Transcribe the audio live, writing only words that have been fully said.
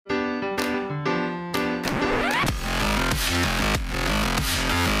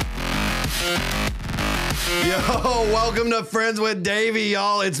Yo, welcome to Friends with Davey,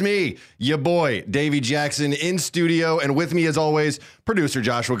 y'all. It's me, your boy, Davey Jackson, in studio. And with me, as always, producer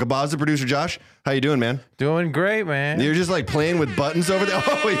Joshua Cabaza. Producer Josh, how you doing, man? Doing great, man. You're just like playing with buttons over there.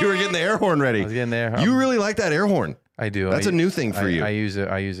 Oh, you were getting the air horn ready. I was getting there. You really like that air horn. I do. That's a new thing for you. I use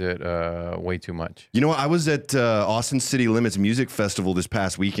it way too much. You know what? I was at Austin City Limits Music Festival this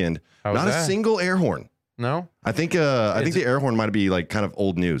past weekend. Not a single air horn. No? I think the air horn might be like kind of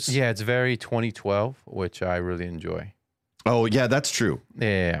old news. Yeah, it's very 2012, which I really enjoy. Oh, yeah, that's true.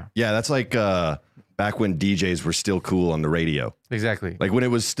 Yeah. Yeah, that's like back when DJs were still cool on the radio. Exactly. Like when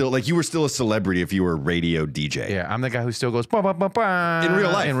it was still, like you were still a celebrity if you were a radio DJ. Yeah, I'm the guy who still goes, bah, bah, bah, bah, in real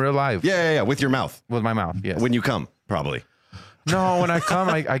life. In real life. Yeah, with your mouth. With my mouth, yes. When you come, probably. No, when I come,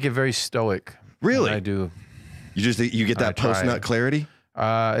 I get very stoic. Really? I do. You get that post-nut clarity?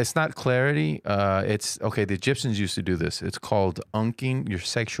 It's not clarity. It's okay. The Egyptians used to do this. It's called unking your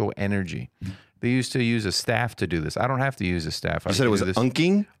sexual energy. They used to use a staff to do this. I don't have to use a staff. You said it was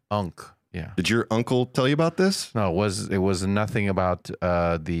unking? Unk. Yeah. Did your uncle tell you about this? No, it was nothing about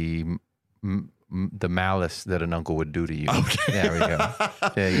the malice that an uncle would do to you. Okay. There we go.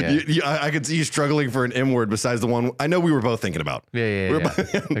 Yeah. I could see you struggling for an M word besides the one I know we were both thinking about. Yeah.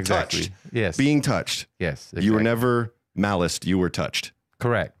 Exactly. Touched. Yes. Being touched. Yes. Exactly. You were never maliced. You were touched.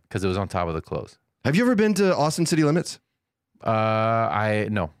 Correct, because it was on top of the clothes. Have you ever been to Austin City Limits?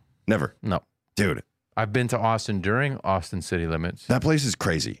 No. Never. No. Dude. I've been to Austin during Austin City Limits. That place is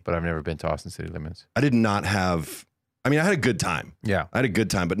crazy. But I've never been to Austin City Limits. I did not have, I mean, I had a good time. Yeah. I had a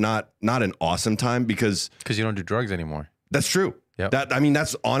good time, but not an awesome time because you don't do drugs anymore. That's true. Yep.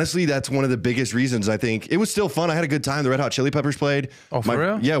 That's honestly, that's one of the biggest reasons. I think it was still fun. I had a good time. The Red Hot Chili Peppers played. Oh, for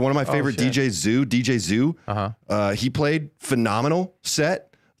real? Yeah. One of my favorite DJs, DJ Zoo. He played phenomenal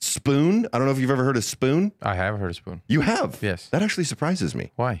set. Spoon. I don't know if you've ever heard of Spoon. I have heard of Spoon. You have? Yes. That actually surprises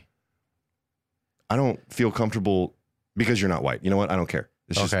me. Why? I don't feel comfortable because you're not white. You know what? I don't care.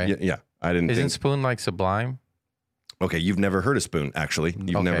 It's okay. Just, yeah. I didn't Isn't Spoon like Sublime? Okay. You've never heard of Spoon, actually.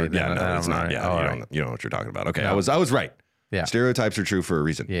 You've never. Yeah, no, it's not. Right. Yeah. You don't know what you're talking about. Okay. No. I was right. Yeah. Stereotypes are true for a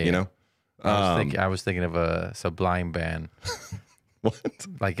reason. Yeah. You know? I was thinking of a Sublime band. What?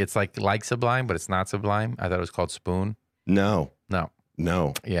 Like it's like Sublime, but it's not Sublime. I thought it was called Spoon. No. Yeah.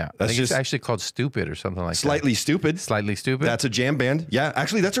 That's I think it's actually called Stupid or something like Slightly that. Stupid. Slightly Stupid. That's a jam band. Yeah.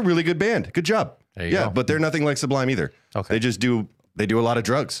 Actually, that's a really good band. Good job. There you go. But they're nothing like Sublime either. Okay. They do a lot of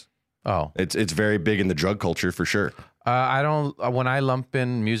drugs. Oh. It's very big in the drug culture for sure. When I lump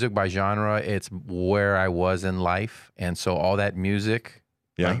in music by genre, it's where I was in life. And so all that music,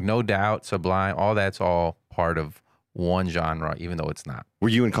 like No Doubt, Sublime, all that's all part of one genre, even though it's not. Were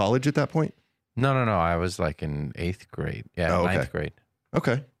you in college at that point? No. I was like in 8th grade. Yeah, okay. 9th grade.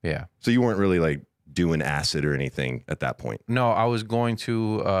 Okay. Yeah. So you weren't really like doing acid or anything at that point? No, I was going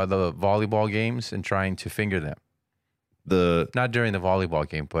to the volleyball games and trying to finger them. Not during the volleyball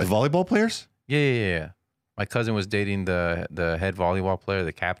game, but... The volleyball players? Yeah. My cousin was dating the head volleyball player,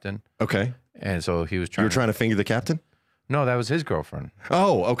 the captain. Okay. And so he was trying... You were trying to finger the captain? No, that was his girlfriend.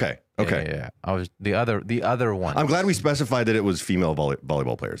 Oh, okay. Okay. Yeah. I was the other one. I'm glad we specified that it was female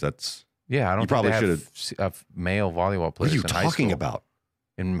volleyball players. That's... Yeah, I don't think they have male volleyball players. What are you talking about?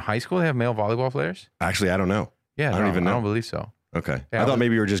 In high school, they have male volleyball players? Actually, I don't know. Yeah, I don't even know. I don't believe so. Okay. Yeah, I thought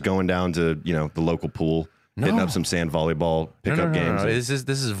maybe you were just going down to, the local pool, hitting up some sand volleyball pickup games. No. This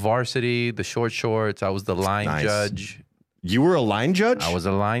is varsity, the short shorts. I was the line judge. You were a line judge? I was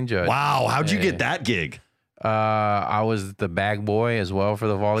a line judge. Wow. How'd you get that gig? I was the bag boy as well for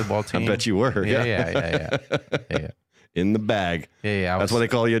the volleyball team. I bet you were. Yeah. In the bag. Yeah. That's why they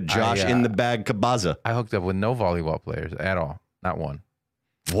call you Josh in the bag Cabaza. I hooked up with no volleyball players at all. Not one.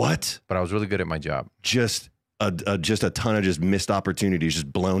 What? But I was really good at my job. Just a ton of just missed opportunities,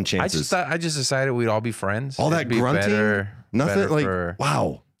 just blown chances. I just decided we'd all be friends. All that grunting? Nothing like,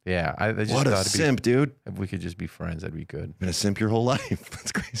 wow. Yeah. I just what a simp, dude. If we could just be friends, that'd be good. Been a simp your whole life.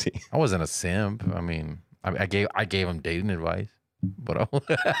 That's crazy. I wasn't a simp. I mean, I gave him dating advice, but I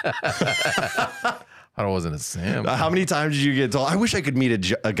wasn't a simp. How many times did you get told, I wish I could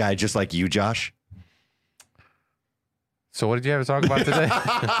meet a guy just like you, Josh? So what did you have to talk about today?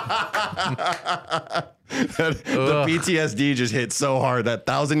 The PTSD just hit so hard, that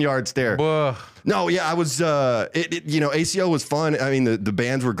 1,000-yard stare. No, yeah, I was, ACO was fun. I mean, the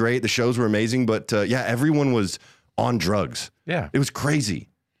bands were great. The shows were amazing. But everyone was on drugs. Yeah. It was crazy.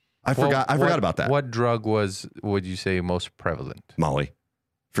 I forgot about that. What drug would you say, most prevalent? Molly,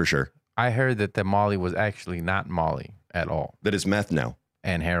 for sure. I heard that the Molly was actually not Molly at all. That is meth now.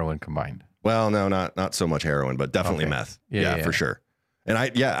 And heroin combined. Well, no, not so much heroin, but definitely meth. Yeah, for sure. And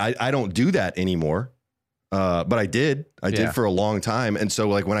I don't do that anymore. But I did for a long time. And so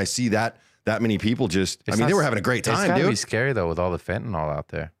like when I see that that many people just, they were having a great time, it's gotta dude. be scary though with all the fentanyl out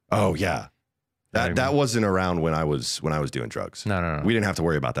there. Oh yeah. That wasn't around when I was doing drugs. No. We didn't have to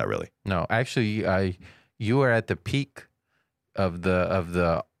worry about that really. No, actually, you were at the peak of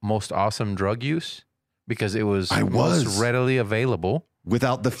the most awesome drug use because it was most readily available.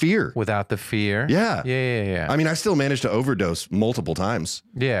 Without the fear. Yeah. Yeah. I mean, I still managed to overdose multiple times.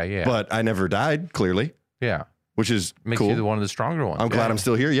 Yeah. But I never died, clearly. Yeah. Which is Makes cool. you one of the stronger ones. I'm glad I'm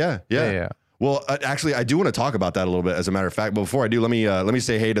still here. Yeah. Well, actually, I do want to talk about that a little bit, as a matter of fact. But before I do, let me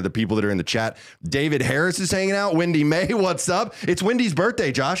say hey to the people that are in the chat. David Harris is hanging out. Wendy May, what's up? It's Wendy's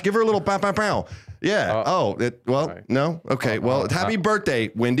birthday, Josh. Give her a little pow, pow, pow. Yeah. Sorry. No? Okay. Happy birthday,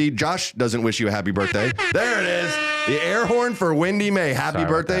 Wendy. Josh doesn't wish you a happy birthday. There it is. The air horn for Wendy May. Happy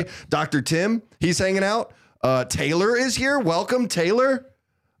birthday. Dr. Tim, he's hanging out. Taylor is here. Welcome, Taylor.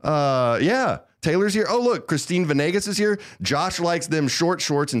 Yeah. Taylor's here. Oh, look, Christine Venegas is here. Josh likes them short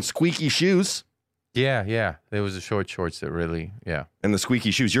shorts and squeaky shoes. Yeah. There was the short shorts that really, And the squeaky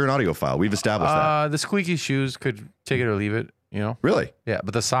shoes. You're an audiophile. We've established that. The squeaky shoes could take it or leave it, Really? Yeah,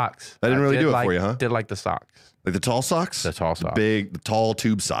 but the socks. I didn't really do it for you, huh? Did like the socks. Like the tall socks? The tall socks. The tall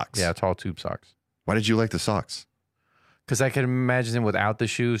tube socks. Yeah, tall tube socks. Why did you like the socks? Because I could imagine him without the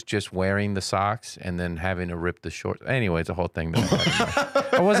shoes, just wearing the socks and then having to rip the shorts. Anyway, it's a whole thing.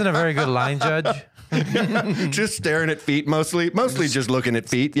 I wasn't a very good line judge. Just staring at feet mostly just looking at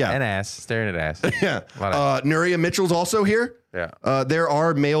feet. Yeah. And ass, staring at ass. Yeah. Nuria Mitchell's also here. Yeah. There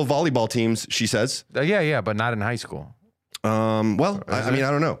are male volleyball teams, she says. Yeah, but not in high school. I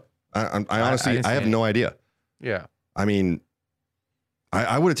don't know. I honestly, I have no idea. Yeah. I mean,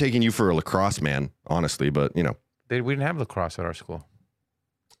 I would have taken you for a lacrosse man, honestly, but we didn't have lacrosse at our school.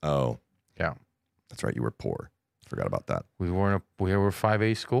 Oh. Yeah. That's right. You were poor. Forgot about that. We were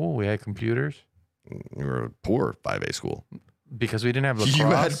 5A school. We had computers. You were a poor 5A school. Because we didn't have lacrosse. You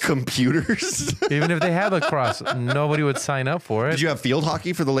had computers? Even if they had lacrosse, nobody would sign up for it. Did you have field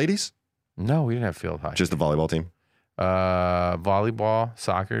hockey for the ladies? No, we didn't have field hockey. Just the volleyball team? Volleyball,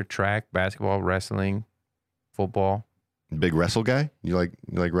 soccer, track, basketball, wrestling, football. Big wrestle guy? You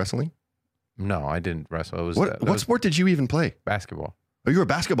like wrestling? No, I didn't wrestle. It was what sport did you even play? Basketball. Oh, you were a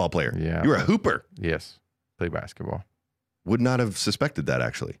basketball player. Yeah. You were a hooper. Yes. Play basketball. Would not have suspected that,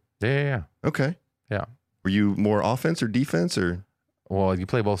 actually. Yeah. Okay. Yeah. Were you more offense or defense or? Well, you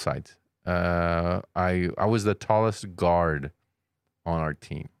play both sides. I was the tallest guard on our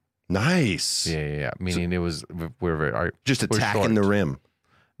team. Nice. Yeah. Meaning we're just attacking the rim.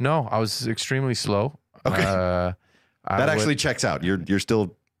 No, I was extremely slow. Okay. That actually checks out. You're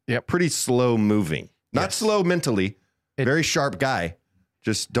still pretty slow moving. Not slow mentally. Very sharp guy.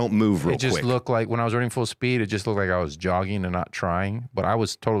 Just don't move real quick. It just looked like when I was running full speed, it just looked like I was jogging and not trying. But I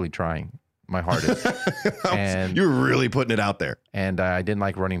was totally trying my hardest. And you were really putting it out there. And I didn't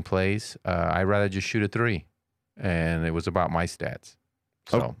like running plays. I'd rather just shoot a three. And it was about my stats.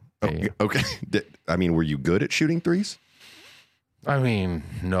 So, okay. I mean, were you good at shooting threes? I mean,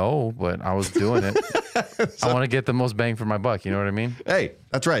 no, but I was doing it. I want to get the most bang for my buck. You know what I mean? Hey,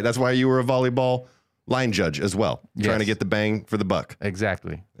 that's right. That's why you were a volleyball line judge as well. Yes. Trying to get the bang for the buck.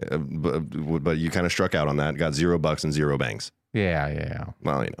 Exactly. But you kind of struck out on that. Got $0 and 0 bangs. Yeah.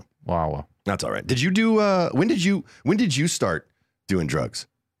 Well, Wow. That's all right. Did you do, when did you start doing drugs?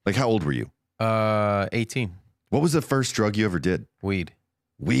 Like, how old were you? 18. What was the first drug you ever did? Weed.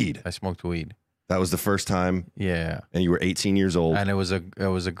 Weed? I smoked weed. That was the first time? Yeah. And you were 18 years old? And it was a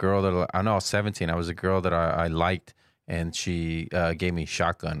girl that, I know I was 17. I was a girl that I liked, and she gave me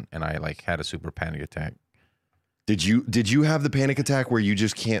shotgun, and I had a super panic attack. Did you have the panic attack where you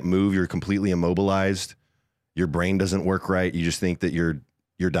just can't move? You're completely immobilized? Your brain doesn't work right? You just think that you're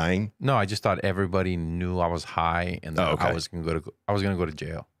dying? No, I just thought everybody knew I was high, and that I was gonna go to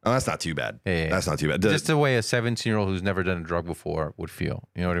jail. Oh, that's not too bad. Yeah. That's not too bad. Just the way a 17-year-old who's never done a drug before would feel.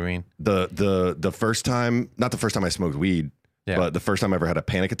 You know what I mean? The first time, not the first time I smoked weed, but the first time I ever had a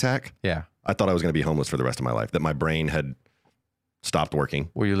panic attack. Yeah. I thought I was going to be homeless for the rest of my life. That my brain had stopped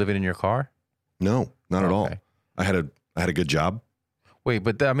working. Were you living in your car? No, not at all. I had a good job. Wait,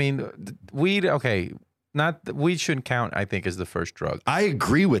 but weed. Okay. Weed shouldn't count, I think, as the first drug. I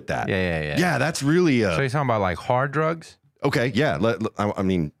agree with that. Yeah. Yeah, that's really... So you're talking about hard drugs? Okay, yeah. I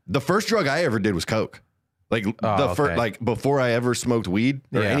mean, the first drug I ever did was coke. First, before I ever smoked weed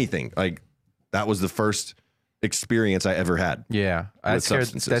or anything. That was the first experience I ever had. Yeah. That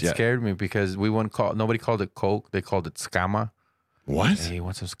scared me because nobody called it coke. They called it scama. What? Hey, you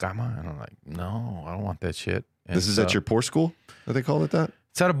want some scama? And I'm like, no, I don't want that shit. And this is at your poor school that they call it that?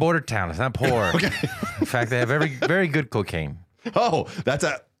 It's out of border town. It's not poor. Okay. In fact, they have very good cocaine. Oh, that's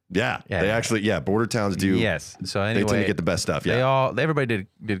Yeah, they actually, border towns do. Yes. So anyway, they tend to get the best stuff. Yeah. Everybody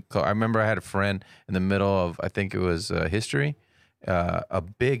did. I remember I had a friend in the middle of, I think it was history, a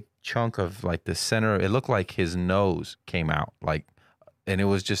big chunk of like the center. It looked like his nose came out, like, and it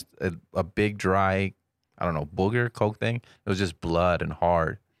was just a big dry, I don't know, booger coke thing. It was just blood and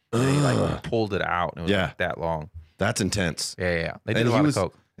hard. And he like pulled it out. And it was like that long. That's intense. Yeah. They did a lot of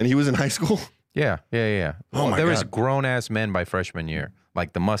coke. And he was in high school? Yeah. Oh my God. There was grown ass men by freshman year.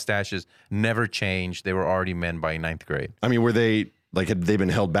 Like the mustaches never changed. They were already men by 9th grade. I mean, were they like, had they been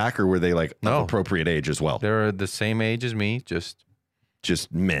held back, or were they like of appropriate age as well? They're the same age as me, just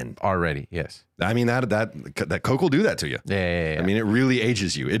men already. Yes. I mean, that coke will do that to you. Yeah. I mean, it really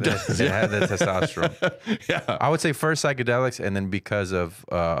ages you. It does. It had the testosterone. Yeah. I would say first psychedelics, and then because of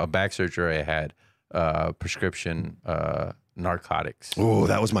a back surgery I had, prescription narcotics. Oh,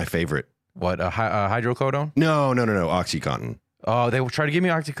 that was my favorite. What, hydrocodone? No, Oxycontin. Oh, they tried to give me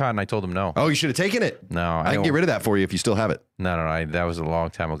Oxycontin. I told them no. Oh, you should have taken it. No. I can get rid of that for you if you still have it. No. That was a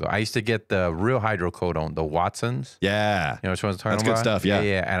long time ago. I used to get the real hydrocodone, the Watsons. Yeah. You know which one's talking about? That's good stuff, yeah.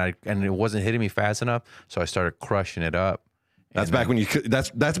 Yeah. And it wasn't hitting me fast enough, so I started crushing it up. That's back when you could.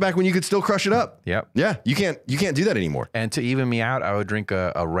 That's back when you could still crush it up. Yep. Yeah. You can't do that anymore. And to even me out, I would drink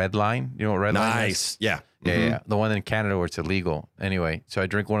a Red Line. You know what Red Line is? Nice. Yeah. Yeah. The one in Canada where it's illegal. Anyway, so I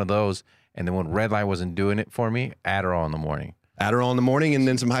drink one of those, and then when Red Line wasn't doing it for me, Adderall in the morning. Adderall in the morning, and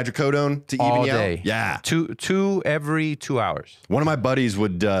then some hydrocodone to even you day. out. Yeah. Two every 2 hours. One of my buddies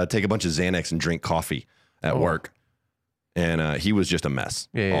would take a bunch of Xanax and drink coffee at work. And he was just a mess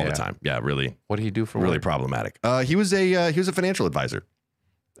all the time. Yeah, really. What did he do for really work? Problematic. He was a financial advisor.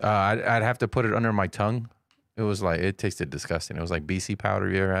 I'd have to put it under my tongue. It was like, it tasted disgusting. It was like BC powder.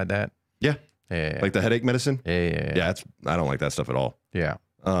 You ever had that? Yeah. Yeah. Like the headache medicine? Yeah. I don't like that stuff at all. Yeah.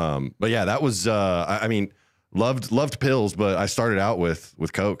 But yeah, that was I mean, loved pills, but I started out with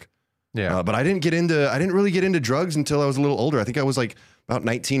coke. Yeah. But I didn't really get into drugs until I was a little older. I think I was like about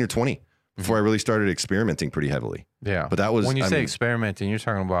 19 or 20 before I really started experimenting pretty heavily. Yeah. But that was, when you say experimenting, you're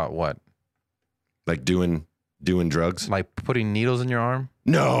talking about what? Like doing drugs? Like putting needles in your arm?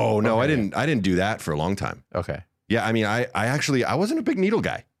 No, okay. I didn't do that for a long time. Okay. Yeah, I mean, I wasn't a big needle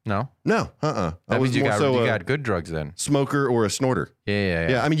guy. No. That means you got good drugs then. Smoker or a snorter.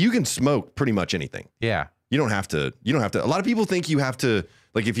 Yeah. I mean, you can smoke pretty much anything. Yeah. You don't have to. A lot of people think you have to.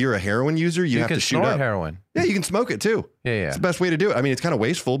 Like if you're a heroin user, you have to shoot up heroin. Yeah, you can smoke it too. Yeah. It's the best way to do it. I mean, it's kind of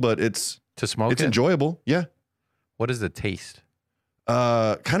wasteful, but it's enjoyable. Yeah. What is the taste?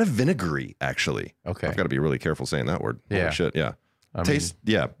 Kind of vinegary, actually. Okay. I've got to be really careful saying that word. Yeah. Holy shit.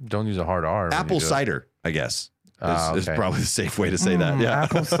 Yeah. Don't use a hard R. Apple cider, I guess. Is probably the safe way to say that. Yeah.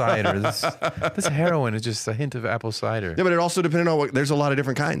 Apple cider. This heroin is just a hint of apple cider. Yeah, but it also depending on there's a lot of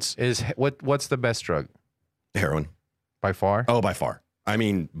different kinds. What's the best drug? Heroin. By far? Oh, by far. I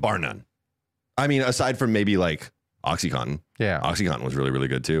mean, bar none. I mean, aside from maybe like Oxycontin. Yeah. Oxycontin was really, really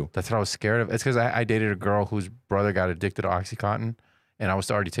good too. That's what I was scared of. It's because I dated a girl whose brother got addicted to Oxycontin, and I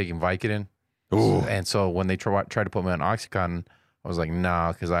was already taking Vicodin. Ooh. And so when they tried to put me on Oxycontin, I was like,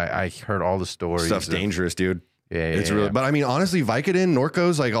 nah, because I heard all the stories. Stuff's dangerous, dude. Yeah, it's really. But I mean, honestly, Vicodin,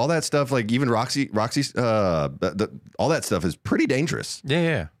 Norcos, like all that stuff, like even Roxy, all that stuff is pretty dangerous.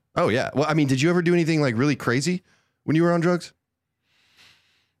 Yeah. Oh yeah. Well, I mean, did you ever do anything like really crazy when you were on drugs?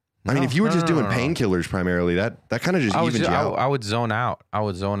 I mean, if you were just doing painkillers primarily, that kind of just evens you out. I would zone out.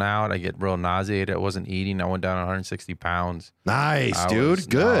 I get real nauseated. I wasn't eating. I went down 160 pounds. Nice, dude.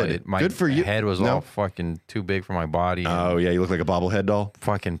 Good. Good for you. My head was all fucking too big for my body. Oh, yeah. You look like a bobblehead doll.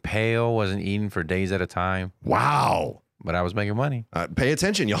 Fucking pale. Wasn't eating for days at a time. Wow. But I was making money. Pay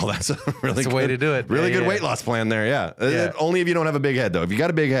attention, y'all. That's a really good way to do it. Really good weight loss plan there. Yeah. Only if you don't have a big head, though. If you got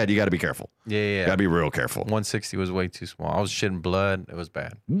a big head, you got to be careful. Yeah. Got to be real careful. 160 was way too small. I was shitting blood. It was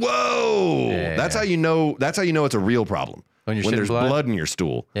bad. Whoa. Yeah. That's how you know it's a real problem. When there's blood in your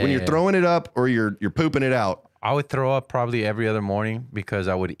stool. Yeah, when you're throwing it up or you're pooping it out. I would throw up probably every other morning because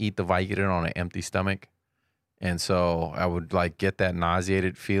I would eat the Vicodin on an empty stomach. And so I would like get that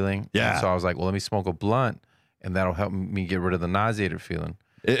nauseated feeling. Yeah. And so I was like, well, let me smoke a blunt. And that'll help me get rid of the nauseated feeling.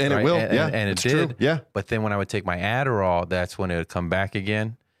 And it will, and it did. True. Yeah. But then when I would take my Adderall, that's when it would come back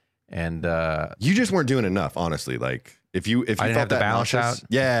again. And you just weren't doing enough, honestly. Like if you felt that balance nauseous,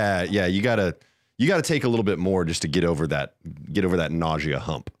 out. Yeah, you gotta take a little bit more just to get over that nausea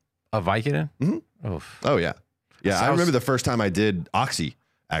hump. A Vicodin? Mm-hmm. Oof. Oh yeah. I remember the first time I did Oxy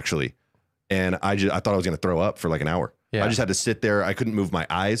actually, and I thought I was gonna throw up for like an hour. Yeah. I just had to sit there. I couldn't move my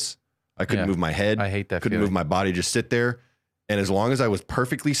eyes. I couldn't move my head. I hate that. Couldn't move my body. Just sit there, and as long as I was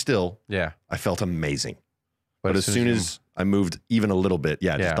perfectly still, I felt amazing. But as soon as I moved even a little bit,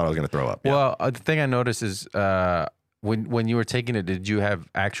 I just thought I was going to throw up. Well, the thing I noticed is When you were taking it, did you have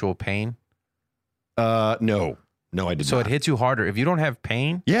actual pain? No, I did so not. It hits you harder. If you don't have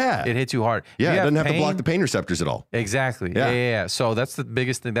pain, it hits you hard. Yeah, it doesn't have to block the pain receptors at all. Exactly. Yeah. So that's the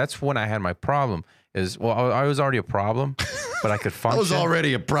biggest thing. That's when I had my problem. I was already a problem, but I could function. I was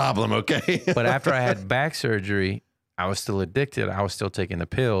already a problem, okay? But after I had back surgery, I was still addicted. I was still taking the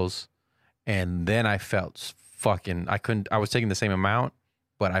pills, and then I felt I was taking the same amount,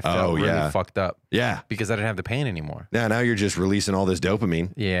 but I felt really fucked up. Yeah. Because I didn't have the pain anymore. Yeah, now you're just releasing all this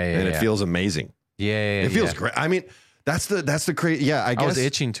dopamine. And it feels amazing. Yeah. It feels great. I mean, that's the crazy. Yeah, I guess. I was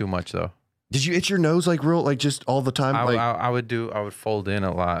itching too much though. Did you itch your nose like just all the time? I would fold in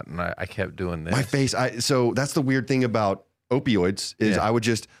a lot, and I kept doing this. My face. So that's the weird thing about opioids is I would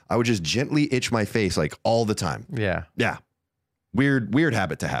just gently itch my face like all the time. Yeah. Yeah. Weird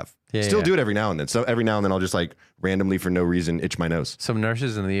habit to have. Still do it every now and then. So every now and then I'll just like randomly for no reason itch my nose. Some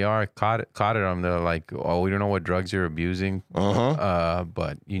nurses in the ER caught it on. They're like, "Oh, we don't know what drugs you're abusing.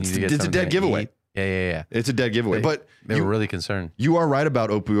 But you need to get." It's a dead giveaway. Yeah. It's a dead giveaway. But they were really concerned. You are right about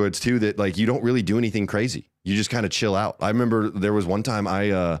opioids too. That like you don't really do anything crazy. You just kind of chill out. I remember there was one time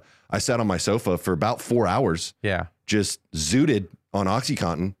I sat on my sofa for about 4 hours. Yeah. Just zooted on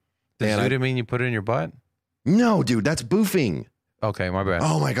OxyContin. Does zooted mean you put it in your butt? No, dude, that's boofing. Okay, my bad.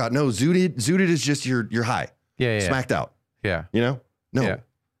 Oh my God, no. Zooted is just you're high. Yeah. Smacked out. Yeah. You know? No. Yeah.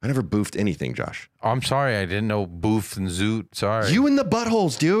 I never boofed anything, Josh. Oh, I'm sorry. I didn't know boof and zoot. Sorry. You and the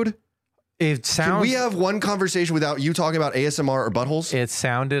buttholes, dude. It sounds. Can we have one conversation without you talking about ASMR or buttholes? It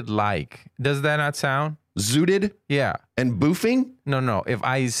sounded like. Does that not sound? Zooted? Yeah. And boofing? No.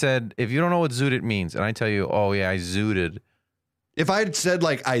 If you don't know what zooted means, and I tell you, oh yeah, I zooted. If I had said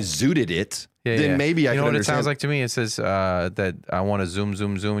like I zooted it, then maybe I could understand. You know what it sounds like to me? It says that I want to zoom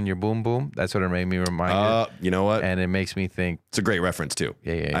in your boom boom. That's what it made me remind me. You know what? And it makes me think. It's a great reference too.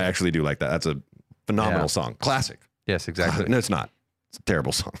 Yeah. I actually do like that. That's a phenomenal song. Classic. Yes, exactly. No, it's not. It's a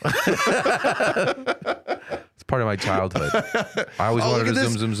terrible song. It's part of my childhood. I always wanted to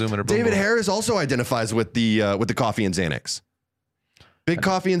zoom in a boom. David Harris also identifies with the coffee and Xanax. Big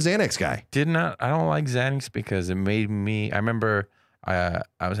coffee and Xanax guy. I don't like Xanax because it made me. I remember I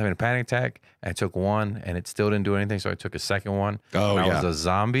was having a panic attack. And I took one and it still didn't do anything, so I took a second one. Oh, I was a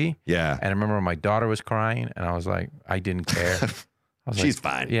zombie. Yeah. And I remember my daughter was crying, and I was like, I didn't care. She's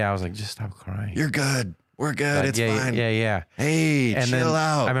fine. Yeah, I was like, just stop crying. You're good. We're good. It's fine. Yeah. Hey, and chill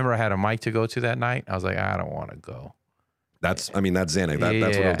out. I remember I had a mic to go to that night. I was like, I don't want to go. That's Xanax.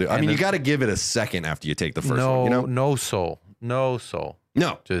 That's what I'll do. I mean, you got to give it a second after you take the first one. You know? No soul. No.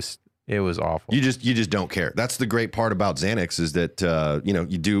 Just it was awful. You just don't care. That's the great part about Xanax is that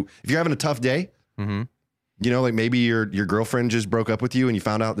you do if you're having a tough day. Mm-hmm. You know, like maybe your girlfriend just broke up with you and you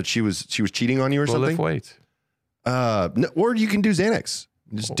found out that she was cheating on you or something. Lift weights. No, or you can do Xanax.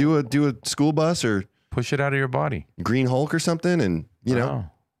 Just do a school bus or push it out of your body. Green Hulk or something, and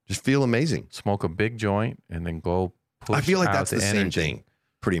just feel amazing. Smoke a big joint and then go push. I feel like that's the same energy. thing,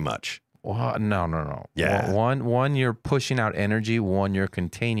 pretty much. Well, no. Yeah. One, you're pushing out energy. One, you're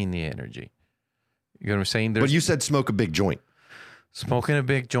containing the energy. You know what I'm saying? But you said smoke a big joint. Smoking a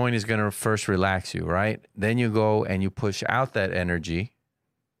big joint is going to first relax you, right? Then you go and you push out that energy,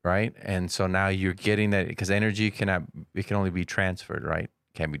 right? And so now you're getting that because energy can only be transferred, right?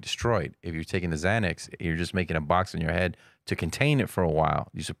 Can't be destroyed. If you're taking the Xanax, you're just making a box in your head to contain it for a while.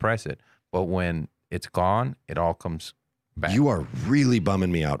 You suppress it. But when it's gone, it all comes back. You are really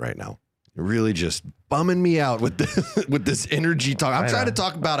bumming me out right now. You're really just bumming me out with this energy talk. I'm trying to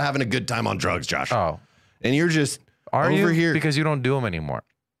talk about having a good time on drugs, Josh. Oh. And you're just over you? Here. Because you don't do them anymore.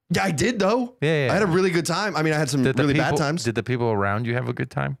 Yeah, I did though. Yeah. I had a really good time. I mean, I had some really bad times. Did the people around you have a good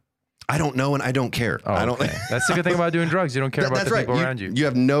time? I don't know, and I don't care. Oh, I don't. Okay. That's the good thing about doing drugs. You don't care about the people around you. You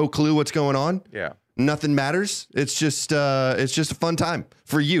have no clue what's going on. Yeah. Nothing matters. It's just a fun time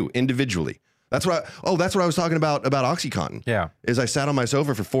for you individually. That's what I was talking about OxyContin. Yeah. Is I sat on my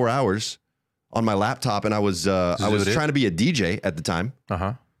sofa for 4 hours on my laptop, and I was trying to be a DJ at the time.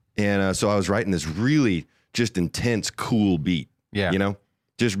 Uh-huh. And so I was writing this really just intense, cool beat. Yeah. You know,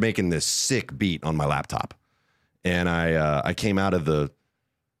 just making this sick beat on my laptop. And I came out of the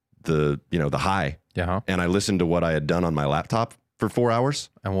high. Yeah. And I listened to what I had done on my laptop for 4 hours.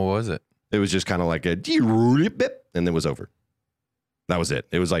 And what was it? It was just kind of like and then it was over. That was it.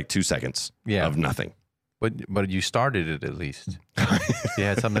 It was like 2 seconds of nothing. But you started it at least. You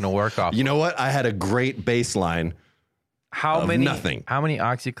had something to work off. You know what? I had a great baseline. Nothing. How many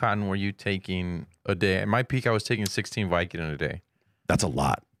OxyContin were you taking a day? At my peak, I was taking 16 Vicodin a day. That's a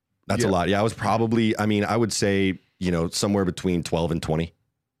lot. That's a lot. Yeah, I was probably, I would say, somewhere between 12 and 20.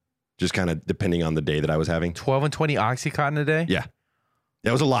 Just kind of depending on the day that I was having. 12 and 20 OxyContin a day? Yeah.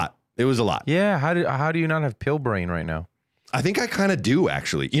 That was a lot. It was a lot. Yeah. How do you not have pill brain right now? I think I kind of do,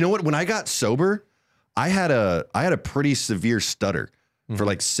 actually. You know what? When I got sober, I had a pretty severe stutter for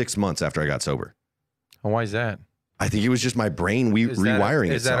like 6 months after I got sober. And why is that? I think it was just my brain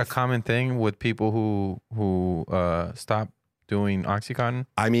rewiring itself. Is that a common thing with people who stop doing OxyContin?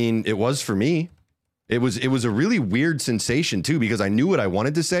 I mean, it was for me. It was a really weird sensation too, because I knew what I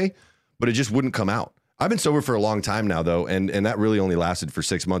wanted to say, but it just wouldn't come out. I've been sober for a long time now, though, and that really only lasted for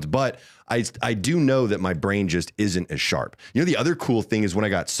 6 months. But I do know that my brain just isn't as sharp. You know, the other cool thing is when I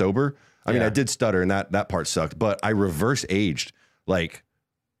got sober, I mean, I did stutter, and that part sucked, but I reverse aged. Like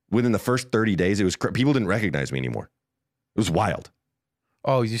within the first 30 days, it was people didn't recognize me anymore. It was wild.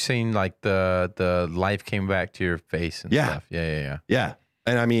 Oh, you're saying like the life came back to your face and stuff. Yeah.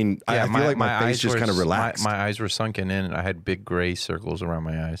 And I mean, I feel like my face just kind of relaxed. My eyes were sunken in, and I had big gray circles around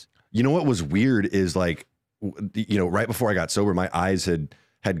my eyes. You know what was weird is like, you know, right before I got sober, my eyes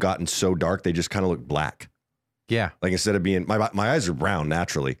had gotten so dark they just kind of looked black. Yeah. Like instead of being my eyes are brown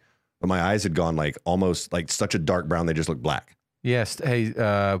naturally, but my eyes had gone like almost like such a dark brown they just look black. Yes. Hey,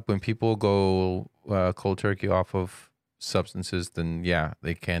 when people go cold turkey off of substances, then yeah,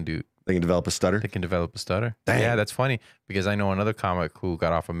 they can develop a stutter. They can develop a stutter. Dang. Yeah, that's funny because I know another comic who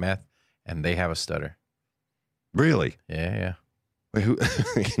got off of meth and they have a stutter. Really? Yeah. Wait, who?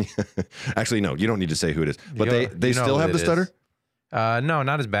 Actually, no, you don't need to say who it is. But they still have the stutter? No,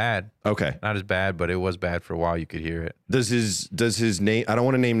 not as bad. Okay. Not as bad, but it was bad for a while. You could hear it. Does his name, I don't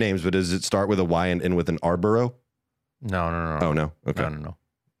want to name names, but does it start with a Y and end with an Arborough? No. Oh, no? Okay.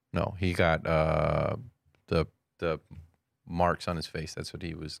 No, he got the marks on his face. That's what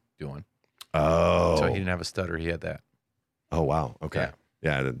he was doing. Oh. So he didn't have a stutter. He had that. Oh, wow. Okay.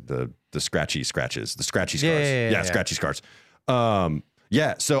 Yeah, the scratchy scratches, the scratchy scars. Yeah, scratchy scars.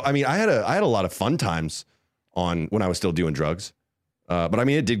 Yeah. So I mean, I had a lot of fun times when I was still doing drugs, but I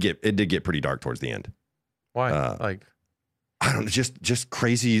mean, it did get pretty dark towards the end. Why? Like, I don't know, just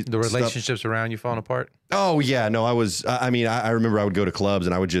crazy. The relationships around you falling apart. Oh yeah, no, I remember I would go to clubs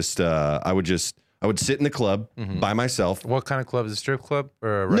and I would sit in the club by myself. What kind of club? Is it a strip club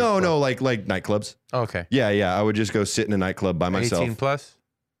or a No, club? no, like nightclubs. Oh, okay. Yeah. I would just go sit in a nightclub by myself. 18 plus?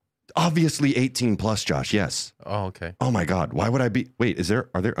 Obviously 18 plus, Josh. Yes. Oh, okay. Oh my God. Why would I be? Wait,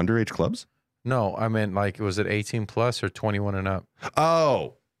 are there underage clubs? No, I meant like, was it 18 plus or 21 and up?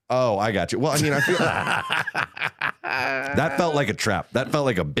 Oh, I got you. Well, I mean, I feel that felt like a trap. That felt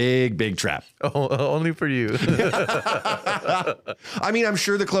like a big trap. Oh, only for you. I mean, I'm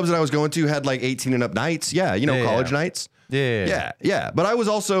sure the clubs that I was going to had like 18 and up nights. Yeah. College nights. Yeah. But I was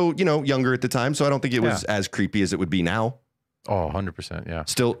also, younger at the time. So I don't think it was as creepy as it would be now. Oh, 100%. Yeah.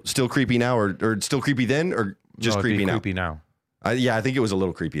 Still creepy now or still creepy then or just creepy now? Creepy now. Yeah, I think it was a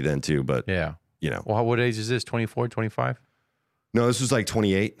little creepy then too, but yeah. Well, what age is this? 24, 25? No, this was like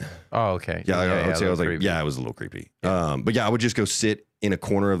 28. Oh, okay. Yeah, I would say I was like, creepy. yeah, it was a little creepy. Yeah. But yeah, I would just go sit in a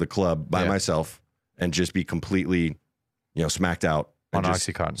corner of the club by myself and just be completely, smacked out. On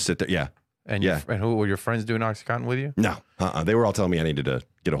OxyContin. Sit there. Yeah. And who were your friends doing OxyContin with you? No, they were all telling me I needed to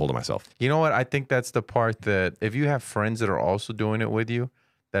get a hold of myself. You know what? I think that's the part that if you have friends that are also doing it with you,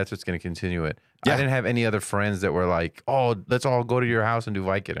 that's what's going to continue it. Yeah. I didn't have any other friends that were like, oh, let's all go to your house and do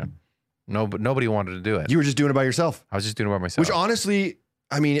Vicodin. No, but nobody wanted to do it. You were just doing it by yourself. I was just doing it by myself. Which honestly,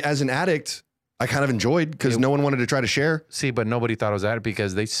 I mean, as an addict, I kind of enjoyed because no one wanted to try to share. See, but nobody thought I was addict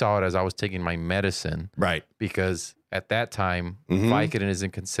because they saw it as I was taking my medicine. Right. Because at that time, Vicodin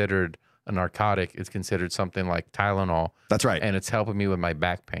isn't considered a narcotic. It's considered something like Tylenol. That's right. And it's helping me with my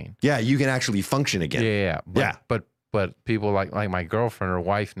back pain. Yeah, you can actually function again. Yeah. But people like my girlfriend or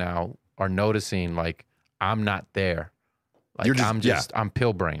wife now are noticing like I'm not there. Like I'm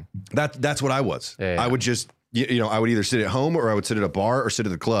pill brain. That's what I was. Yeah. I would just I would either sit at home or I would sit at a bar or sit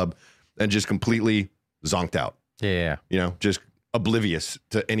at the club and just completely zonked out. Yeah. Just oblivious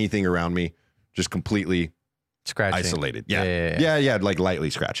to anything around me, just completely scratching, isolated. Yeah, like lightly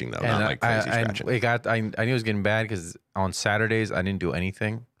scratching though, and not like crazy scratching. I knew it was getting bad because on Saturdays I didn't do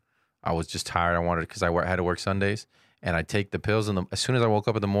anything. I was just tired. I wanted because I had to work Sundays, and I take the pills as soon as I woke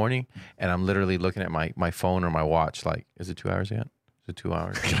up in the morning, and I'm literally looking at my phone or my watch. Like, is it 2 hours yet? Is it 2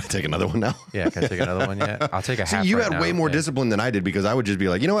 hours? Can I take another one now? Yeah, can I take another one yet? I'll take a half. See, you had way more discipline than I did because I would just be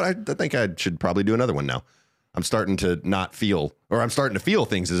like, you know what? I think I should probably do another one now. I'm starting to not feel, or I'm starting to feel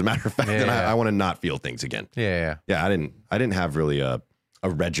things. As a matter of fact, and I want to not feel things again. Yeah. I didn't have really a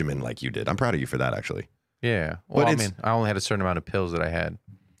regimen like you did. I'm proud of you for that, actually. Yeah. Well, I mean, I only had a certain amount of pills that I had.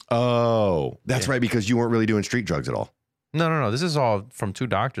 Oh, that's right, because you weren't really doing street drugs at all. No. This is all from 2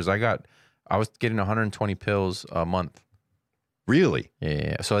 doctors. I was getting 120 pills a month. Really?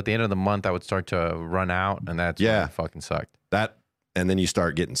 Yeah. So at the end of the month, I would start to run out, and that's when it fucking sucked. and then you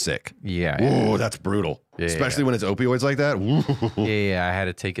start getting sick. Yeah. Oh, that's brutal. Yeah, especially when it's opioids like that. Yeah. I had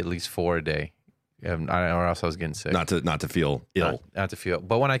to take at least 4 a day, or else I was getting sick. Not to feel ill. Not to feel.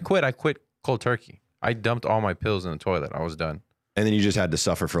 But when I quit cold turkey. I dumped all my pills in the toilet. I was done. And then you just had to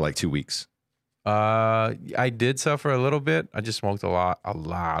suffer for like 2 weeks. I did suffer a little bit. I just smoked a lot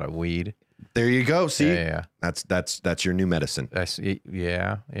of weed. There you go. See, yeah. That's your new medicine.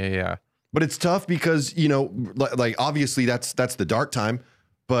 Yeah. But it's tough because, you know, like obviously that's the dark time.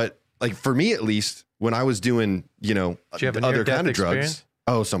 But like for me, at least, when I was doing, you know, other kind of drugs.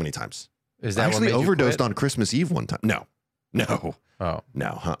 Oh, so many times. Is that I actually overdosed on Christmas Eve one time. No. Oh,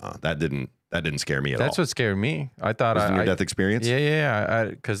 no. That didn't scare me at all. That's what scared me. I thought was it near death experience. Yeah.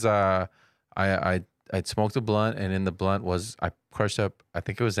 Because I'd smoked a blunt, and in the blunt I crushed up, I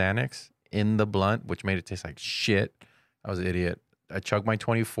think it was Xanax in the blunt, which made it taste like shit. I was an idiot. I chugged my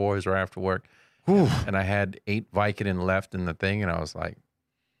 24s right after work, and I had 8 Vicodin left in the thing, and I was like,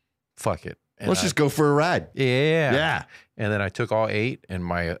 fuck it. And let's just go for a ride. Yeah. And then I took all 8, and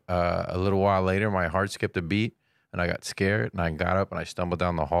a little while later, my heart skipped a beat, and I got scared, and I got up, and I stumbled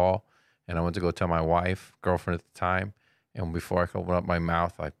down the hall, and I went to go tell my girlfriend at the time, and before I could open up my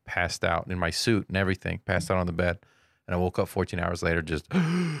mouth, I passed out in my suit and everything, passed out on the bed, and I woke up 14 hours later, just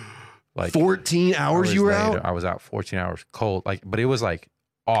like 14 hours you were out? I was out 14 hours cold, but it was like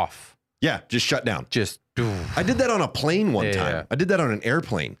off. Yeah, just shut down. I did that on a plane one time. Yeah. I did that on an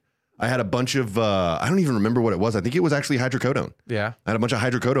airplane. I had a bunch of, I don't even remember what it was. I think it was actually hydrocodone. Yeah. I had a bunch of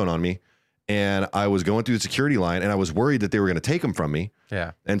hydrocodone on me, and I was going through the security line, and I was worried that they were going to take them from me.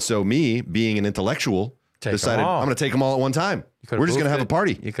 Yeah. And so me, being an intellectual, decided I'm going to take them all at one time. We're just going to have a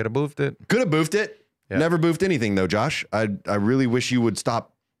party. You could have boofed it. Could have boofed it. Yeah. Never boofed anything though, Josh. I really wish you would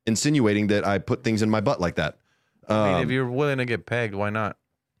stop insinuating that I put things in my butt like that. I mean, if you're willing to get pegged, why not?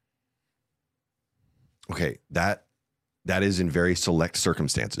 Okay, that is in very select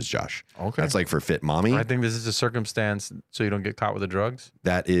circumstances, Josh. Okay. That's like for fit mommy. I think this is a circumstance so you don't get caught with the drugs.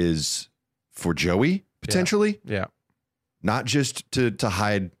 That is for Joey, potentially. Yeah. Not just to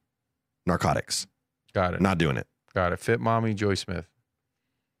hide narcotics. Got it. Not doing it. Got it. Fit mommy, Joey Smith.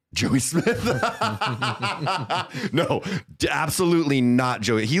 Joey Smith? No, absolutely not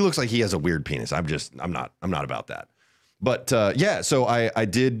Joey. He looks like he has a weird penis. I'm not about that. But yeah, so I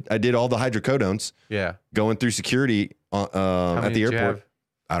did all the hydrocodones. Yeah. Going through security at the airport.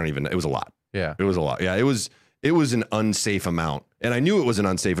 I don't even know. It was a lot. Yeah. It was a lot. Yeah, it was an unsafe amount. And I knew it was an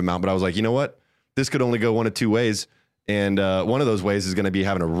unsafe amount, but I was like, you know what? This could only go one of two ways. And one of those ways is going to be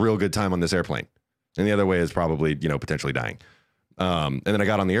having a real good time on this airplane. And the other way is probably, potentially dying. And then I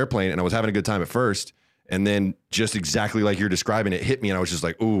got on the airplane and I was having a good time at first. And then just exactly like you're describing, it hit me and I was just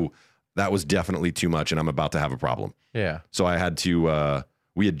like, ooh, that was definitely too much and I'm about to have a problem. Yeah. So I had to,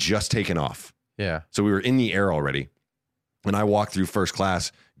 we had just taken off. Yeah. So we were in the air already. And I walked through first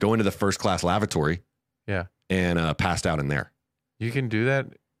class, go into the first class lavatory. Yeah. And passed out in there. You can do that?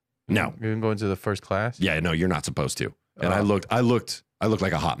 No. You can go into the first class? Yeah, no, you're not supposed to. And I looked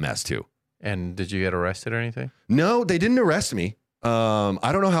like a hot mess too. And did you get arrested or anything? No, they didn't arrest me.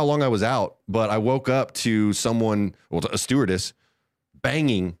 I don't know how long I was out, but I woke up to a stewardess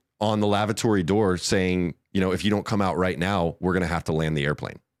banging on the lavatory door saying, if you don't come out right now, we're going to have to land the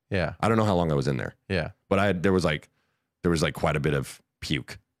airplane. Yeah. I don't know how long I was in there. Yeah. But there was quite a bit of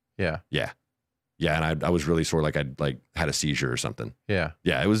puke. Yeah. Yeah. Yeah. And I was really sore. Like I'd had a seizure or something. Yeah.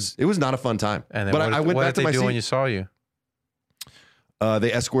 Yeah. It was not a fun time. And then I went back to my seat. What did they do when you saw you?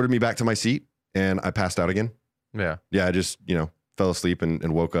 They escorted me back to my seat and I passed out again. Yeah. Yeah. I just, fell asleep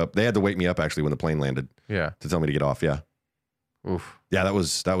and woke up. They had to wake me up actually when the plane landed. Yeah. To tell me to get off. Yeah. Oof. Yeah. That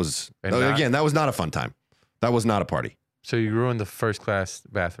was again, that was not a fun time. That was not a party. So you ruined the first class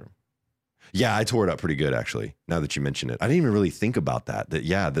bathroom. Yeah. I tore it up pretty good actually. Now that you mention it, I didn't even really think about that.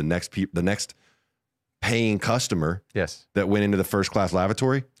 The next paying customer. Yes. That went into the first class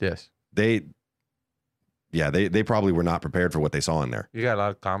lavatory. Yes. They probably were not prepared for what they saw in there. You got a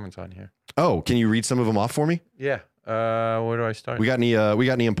lot of comments on here. Oh, can you read some of them off for me? Yeah. Where do I start? We got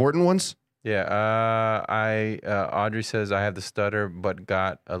any important ones? Yeah. Audrey says I have the stutter, but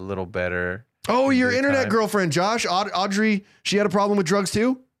got a little better. Oh, your internet girlfriend, Josh. Audrey, she had a problem with drugs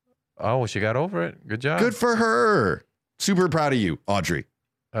too? Oh, well, she got over it. Good job. Good for her. Super proud of you, Audrey.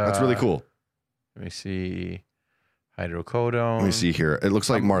 That's really cool. Let me see. Hydrocodone. Let me see here. It looks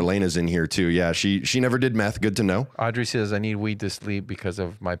like Marlena's in here too. Yeah, she never did meth. Good to know. Audrey says I need weed to sleep because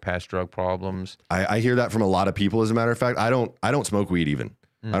of my past drug problems. I hear that from a lot of people. As a matter of fact, I don't smoke weed even.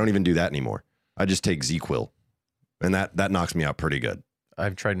 I don't even do that anymore. I just take Z-Quil, and that knocks me out pretty good.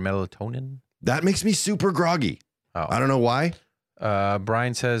 I've tried melatonin. That makes me super groggy. Oh. I don't know why.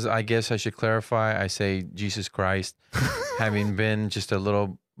 Brian says, I guess I should clarify. I say Jesus Christ, having been just a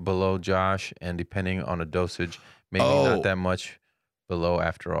little below Josh and depending on a dosage, maybe not that much below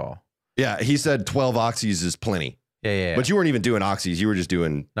after all. Yeah, he said 12 oxys is plenty. Yeah. But you weren't even doing oxys. You were just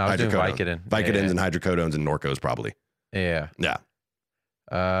doing Vicodin. Vicodins and hydrocodones and Norcos probably. Yeah. Yeah.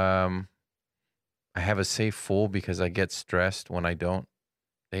 I have a safe full because I get stressed when I don't.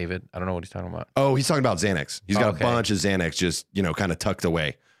 David, I don't know what he's talking about. Oh, he's talking about Xanax. He's got a bunch of Xanax just, kind of tucked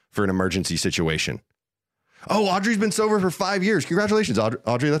away for an emergency situation. Oh, Audrey's been sober for 5 years. Congratulations,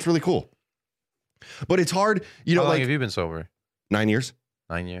 Audrey. That's really cool. But it's hard, How long have you been sober? 9 years.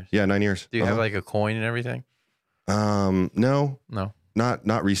 9 years. Yeah, 9 years. Do you have like a coin and everything? No.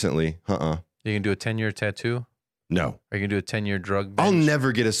 Not recently. You can do a 10-year tattoo? No. Or you can do a 10-year drug bench? I'll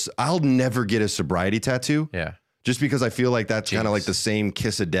never get a sobriety tattoo. Yeah. Just because I feel like that's kind of like the same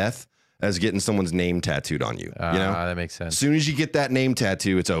kiss of death as getting someone's name tattooed on you. That makes sense. As soon as you get that name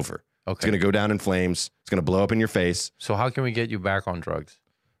tattoo, it's over. Okay. It's going to go down in flames. It's going to blow up in your face. So how can we get you back on drugs?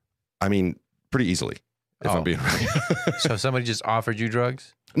 I mean, pretty easily, if I'm being right. So if somebody just offered you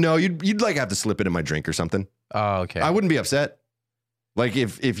drugs? No, you'd like have to slip it in my drink or something. Oh, okay. I wouldn't be upset. Like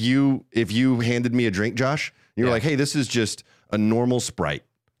if you handed me a drink, Josh, you were like, hey, this is just a normal Sprite.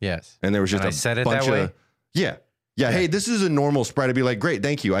 Yes. And there was just I said it that way? Yeah. Hey, this is a normal Sprite. I'd be like, great,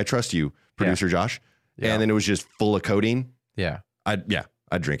 thank you. I trust you, producer Josh. Yeah. And then it was just full of codeine. Yeah. I'd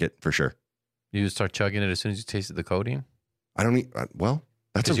drink it for sure. You just start chugging it as soon as you tasted the codeine? I don't eat. Well,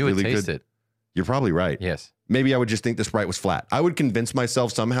 that's a really good. It. You're probably right. Yes. Maybe I would just think the Sprite was flat. I would convince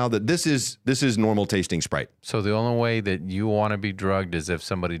myself somehow that this is normal tasting Sprite. So the only way that you want to be drugged is if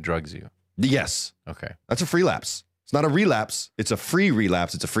somebody drugs you? Yes. Okay. That's a free lapse. It's not a relapse. It's a free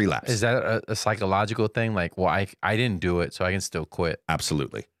relapse. It's a free lapse. Is that a psychological thing? Like, well, I didn't do it, so I can still quit.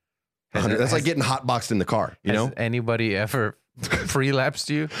 Absolutely. That's like getting hotboxed in the car, you know? Has anybody ever free-lapsed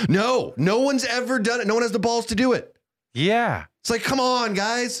you? No one's ever done it. No one has the balls to do it. Yeah. It's like, come on,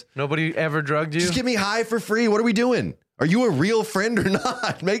 guys. Nobody ever drugged you? Just get me high for free. What are we doing? Are you a real friend or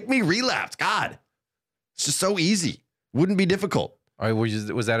not? Make me relapse. God. It's just so easy. Wouldn't be difficult. All right,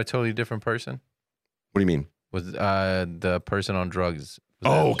 was that a totally different person? What do you mean? Was the person on drugs?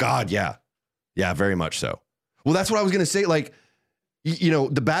 God, yeah. Yeah, very much so. Well, that's what I was going to say. Like,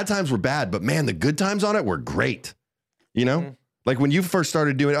 the bad times were bad, but man, the good times on it were great. Like when you first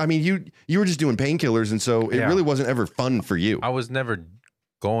started doing it, I mean, you were just doing painkillers. And so it really wasn't ever fun for you. I was never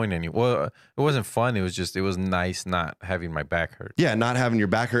going anywhere. Well, it wasn't fun. It was nice not having my back hurt. Yeah, not having your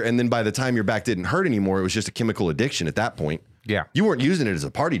back hurt. And then by the time your back didn't hurt anymore, it was just a chemical addiction at that point. Yeah. You weren't using it as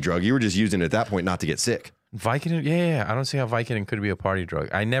a party drug. You were just using it at that point not to get sick. Vicodin? Yeah. I don't see how Vicodin could be a party drug.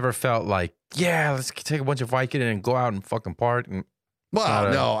 I never felt like, let's take a bunch of Vicodin and go out and fucking party.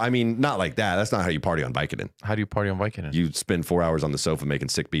 Well, no, I mean, not like that. That's not how you party on Vicodin. How do you party on Vicodin? You spend 4 hours on the sofa making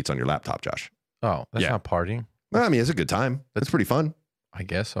sick beats on your laptop, Josh. Oh, that's not partying. Well, I mean, it's a good time. That's pretty fun. I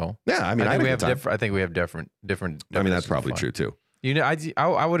guess so. Yeah, I mean, I think we have different. I mean, that's probably true too.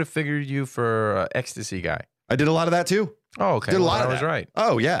 I would have figured you for ecstasy guy. I did a lot of that too. Oh, okay. Did a lot of that. I was right.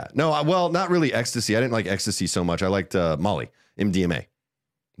 Oh yeah. No, well, not really ecstasy. I didn't like ecstasy so much. I liked Molly, MDMA.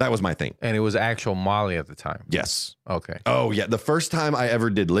 That was my thing. And it was actual Molly at the time. Yes. Okay. Oh yeah. The first time I ever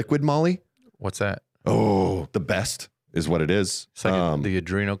did liquid Molly. What's that? Oh, the best is what it is. It's like the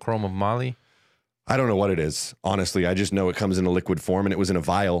adrenochrome of Molly. I don't know what it is. Honestly, I just know it comes in a liquid form, and it was in a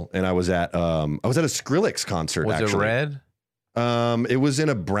vial. And I was at a Skrillex concert. Was it red? It was in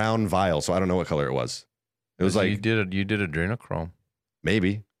a brown vial, so I don't know what color it was. It was like you did adrenochrome.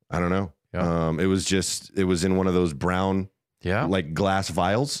 Maybe, I don't know. Yeah. It was in one of those brown, like glass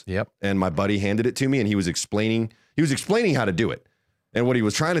vials. Yep. And my buddy handed it to me, and he was explaining how to do it. And what he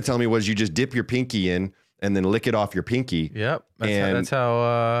was trying to tell me was, you just dip your pinky in and then lick it off your pinky. Yep. That's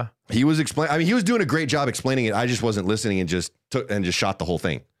how. He was explaining. I mean, he was doing a great job explaining it. I just wasn't listening and just shot the whole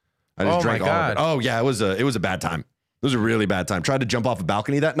thing. I just drank all of it. Oh yeah, it was a bad time. It was a really bad time. Tried to jump off a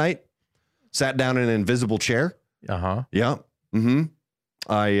balcony that night. Sat down in an invisible chair. Uh-huh. Yeah. Mm-hmm.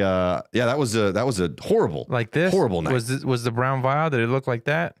 That was a horrible, like this horrible night. Was the brown vial? Did it look like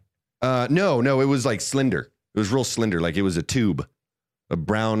that? No, it was like slender. It was real slender. Like it was a tube, a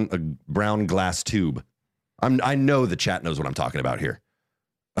brown glass tube. I know the chat knows what I'm talking about here.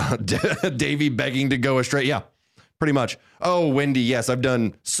 Davey begging to go astray. Yeah, pretty much. Oh, Wendy. Yes, I've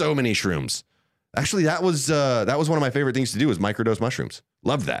done so many shrooms. Actually, that was one of my favorite things to do, was microdose mushrooms.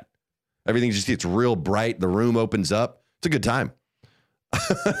 Loved that. Everything just gets real bright. The room opens up. It's a good time.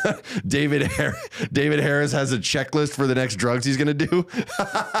 David Harris has a checklist for the next drugs he's gonna do.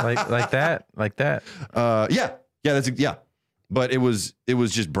 like that. Yeah. But it was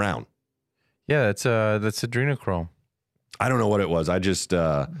just brown. Yeah, that's adrenochrome. I don't know what it was. I just,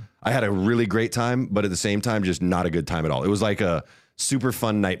 I had a really great time, but at the same time, just not a good time at all. It was like a super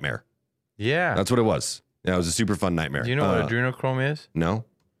fun nightmare. Yeah. That's what it was. Yeah, it was a super fun nightmare. Do you know what adrenochrome is? No.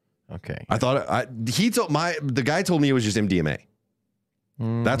 Okay. I thought the guy told me it was just MDMA.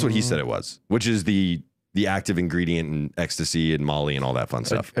 That's what he said it was, which is the active ingredient in ecstasy and Molly and all that fun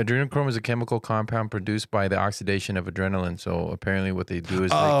stuff. Adrenochrome is a chemical compound produced by the oxidation of adrenaline. So apparently what they do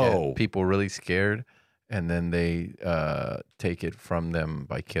is they get people really scared and then they take it from them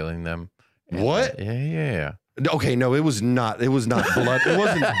by killing them. And what? Yeah. Okay, no, it was not blood. It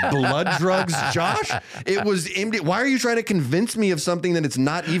wasn't blood drugs, Josh. It was MD. Why are you trying to convince me of something that it's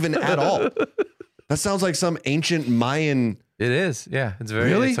not even at all? That sounds like some ancient Mayan. It is. Yeah. It's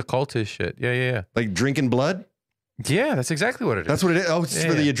it's occultist shit. Yeah. Like drinking blood? Yeah, that's exactly what it is. That's what it is. Oh, it's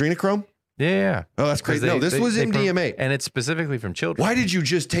for the adrenochrome? Yeah. Oh, that's crazy. No, this was MDMA. And it's specifically from children. Why did you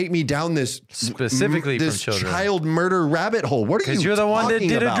just take me down this specifically from children child murder rabbit hole? What are you talking about? Because you're the one that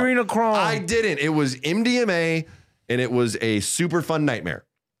did adrenochrome. I didn't. It was MDMA and it was a super fun nightmare.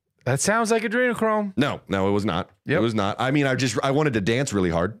 That sounds like adrenochrome. No, it was not. Yep. It was not. I mean, I wanted to dance really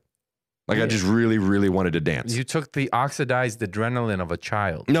hard. Like I just really, really wanted to dance. You took the oxidized adrenaline of a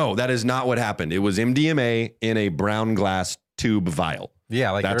child. No, that is not what happened. It was MDMA in a brown glass tube vial.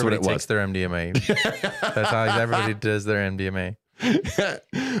 Yeah, like that's everybody takes their MDMA. That's how everybody does their MDMA.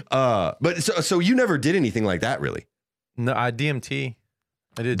 But so you never did anything like that, really? No, I DMT.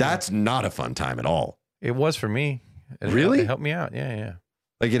 I did. That's not a fun time at all. It was for me. Really? It helped me out. Yeah.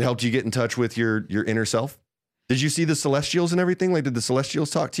 Like it helped you get in touch with your inner self? Did you see the Celestials and everything? Like, did the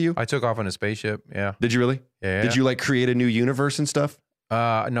Celestials talk to you? I took off on a spaceship. Yeah. Did you really? Yeah. Did you like create a new universe and stuff?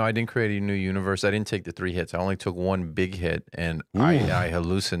 No, I didn't create a new universe. I didn't take the 3 hits. I only took 1 big hit, and I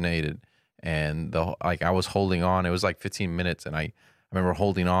hallucinated. And I was holding on. It was like 15 minutes, and I remember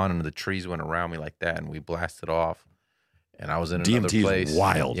holding on, and the trees went around me like that, and we blasted off. And I was in another place. DMT is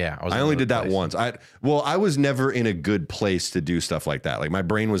wild. Yeah, I only did that once. I was never in a good place to do stuff like that. Like my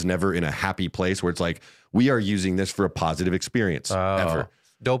brain was never in a happy place where it's like, we are using this for a positive experience ever.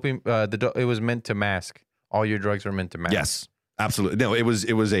 Doping, it was meant to mask. All your drugs were meant to mask. Yes, absolutely. No, it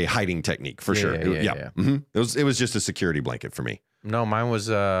was a hiding technique for sure. Yeah. Mm-hmm. It was just a security blanket for me. No, mine was.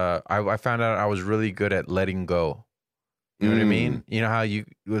 I found out I was really good at letting go. You know what I mean? You know how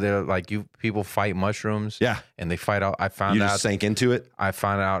people fight mushrooms? Yeah. And they fight out. You just sank into it? I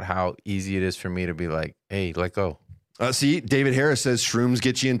found out how easy it is for me to be like, hey, let go. See, David Harris says shrooms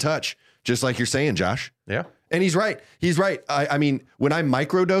get you in touch, just like you're saying, Josh. Yeah. And he's right. He's right. I mean, when I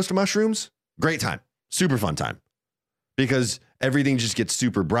microdosed mushrooms, great time. Super fun time. Because everything just gets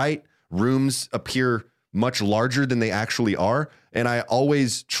super bright. Rooms appear much larger than they actually are. And I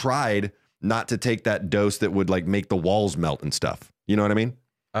always tried not to take that dose that would like make the walls melt and stuff. You know what I mean?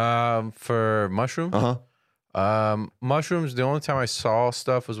 For mushrooms? Mushrooms, the only time I saw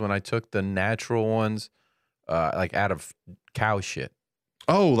stuff was when I took the natural ones, like out of cow shit.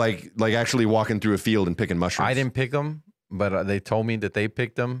 Oh, like actually walking through a field and picking mushrooms. I didn't pick them, but they told me that they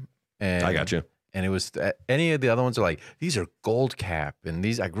picked them. And I got you. And it was any of the other ones are like, these are gold cap, and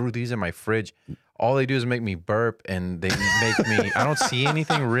I grew these in my fridge. All they do is make me burp, and they make me. I don't see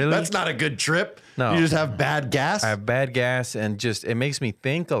anything really. That's not a good trip. No, you just have bad gas. I have bad gas, and it makes me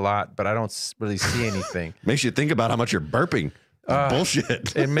think a lot, but I don't really see anything. Makes you think about how much you're burping.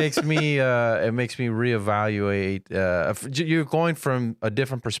 Bullshit. It makes me reevaluate. You're going from a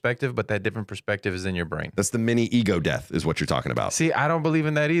different perspective, but that different perspective is in your brain. That's the mini ego death, is what you're talking about. See, I don't believe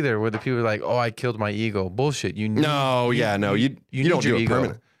in that either. Where the people are like, "Oh, I killed my ego." Bullshit. You don't do it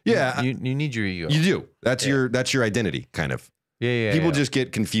permanent. Yeah, you need your ego. You do. That's your identity, kind of. Yeah. People just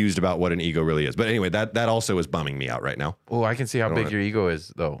get confused about what an ego really is. But anyway, that also is bumming me out right now. Oh, I can see how big your ego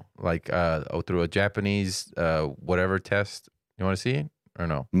is, though. Like through a Japanese whatever test. You want to see it or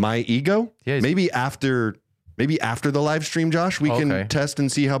no? My ego? Yeah. Maybe after the live stream, Josh, we can test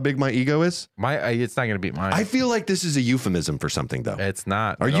and see how big my ego is. It's not going to beat mine. I feel like this is a euphemism for something, though. It's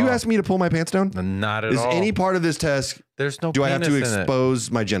not. Are you asking me to pull my pants down? Not at all. Is any part of this test? There's no. Do I have to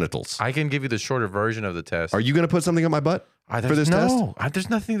expose my genitals? I can give you the shorter version of the test. Are you going to put something on my butt for this test? There's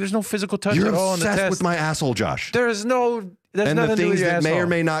nothing. There's no physical touch You're at all in the test. obsessed with my asshole, Josh. There's nothing the things that asshole. may or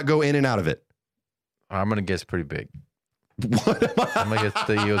may not go in and out of it. I'm going to guess pretty big. What? I'm gonna guess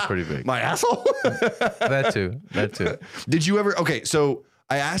the ego's pretty big. My asshole? That too. Did you ever? Okay, so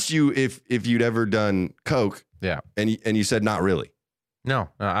I asked you if you'd ever done coke. Yeah. And you said not really. No,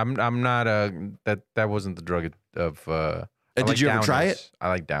 I'm not that wasn't the drug of. And did you ever try it? I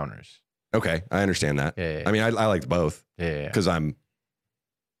like downers. Okay, I understand that. Yeah. I mean, I liked both. Yeah. Because I'm,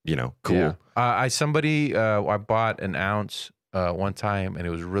 cool. Yeah. I bought an ounce one time, and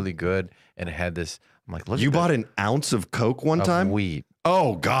it was really good, and it had this I'm like, look. You bought an ounce of Coke one time? Weed.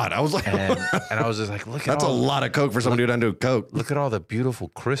 Oh God, I was like, and I was just like, look at that's a lot of Coke for somebody who doesn't do Coke. Look at all the beautiful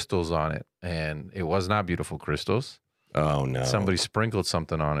crystals on it, and it was not beautiful crystals. Oh no! Somebody sprinkled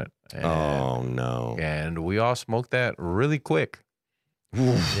something on it. And, oh no! And we all smoked that really quick.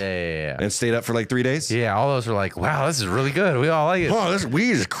 Yeah. And stayed up for like 3 days? Yeah, all of us were like, wow, this is really good. We all like it. Oh, this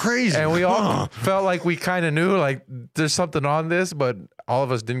weed is crazy. And we all felt like we kind of knew, like, there's something on this, but all of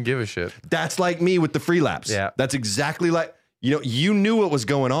us didn't give a shit. That's like me with the free laps. Yeah. That's exactly like, you knew what was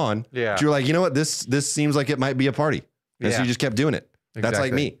going on. Yeah. But you were like, you know what? This seems like it might be a party. And so you just kept doing it. Exactly. That's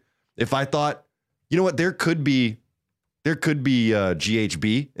like me. If I thought, you know what, there could be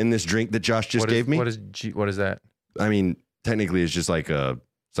GHB in this drink that Josh just gave me. What is that? I mean, technically it's just like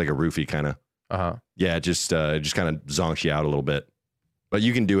it's like a roofie kind of. Uh-huh. Yeah, it just kind of zonks you out a little bit. But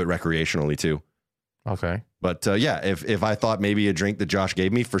you can do it recreationally too. Okay. But yeah, if I thought maybe a drink that Josh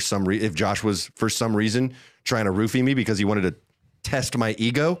gave me for some reason, if Josh was for some reason trying to roofie me because he wanted to test my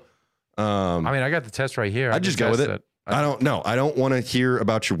ego. I mean, I got the test right here. I'd just go with it. I don't know. I don't want to hear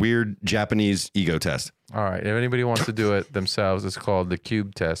about your weird Japanese ego test. All right. If anybody wants to do it themselves, it's called the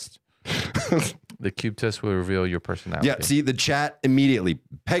cube test. The cube test will reveal your personality. Yeah, see, the chat immediately.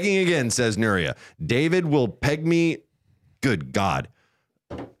 Pegging again, says Nuria. David will peg me. Good God.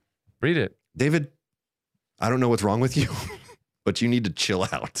 Read it. David, I don't know what's wrong with you, but you need to chill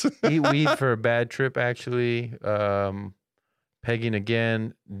out. Eat weed for a bad trip, actually. Pegging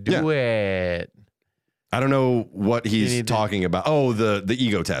again. Do it. I don't know what he's talking about. Oh, the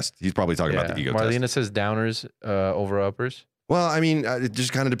ego test. He's probably talking about the ego test. Marlena says downers over uppers. Well, I mean, it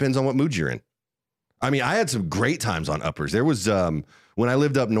just kind of depends on what mood you're in. I mean, I had some great times on uppers. There was when I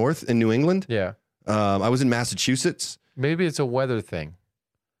lived up north in New England. Yeah. I was in Massachusetts. Maybe it's a weather thing.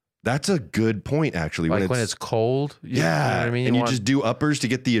 That's a good point, actually. Like when it's cold. Yeah. You know what I mean? And you just do uppers to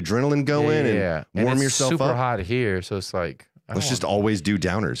get the adrenaline going and warm yourself up. It's super hot here, so it's like. Let's just always do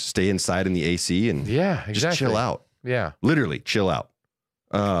downers. Stay inside in the AC and just chill out. Yeah. Literally chill out.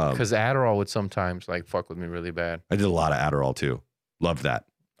 Because Adderall would sometimes like fuck with me really bad. I did a lot of Adderall too. Loved that.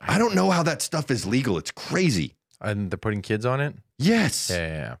 I don't know how that stuff is legal. It's crazy. And they're putting kids on it? Yes.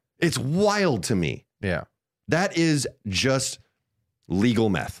 Yeah. It's wild to me. Yeah. That is just legal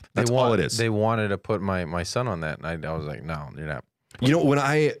meth. That's all it is. They wanted to put my son on that. And I was like, no, you're not. You know, when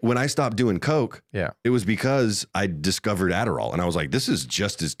I stopped doing Coke, it was because I discovered Adderall. And I was like, this is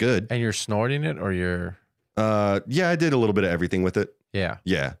just as good. And you're snorting it or you're... Yeah, I did a little bit of everything with it. Yeah.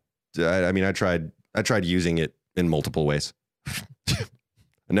 Yeah. I mean, I tried using it in multiple ways.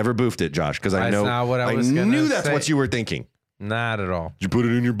 I never boofed it, Josh, because I know not what I knew that's what you were thinking. Not at all. Did you put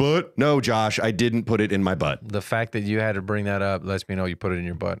it in your butt? No, Josh, I didn't put it in my butt. The fact that you had to bring that up lets me know you put it in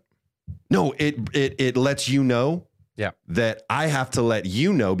your butt. No, it lets you know that I have to let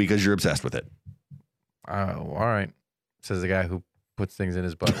you know because you're obsessed with it. Oh, all right. Says the guy who puts things in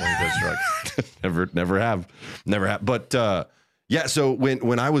his butt when he does drugs. Never have. But yeah, so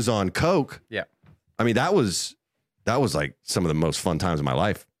when I was on Coke, I mean that was like some of the most fun times of my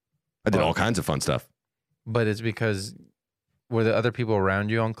life. I did all kinds of fun stuff. But it's because were the other people around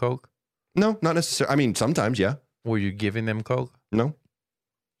you on Coke? No, not necessarily. I mean, sometimes, yeah. Were you giving them Coke? No.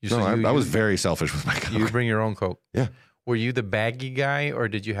 I was very selfish with my Coke. You bring your own Coke? Yeah. Were you the baggy guy or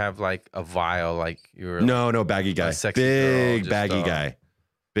did you have like a vial like you were? No, baggy guy. Big baggy guy.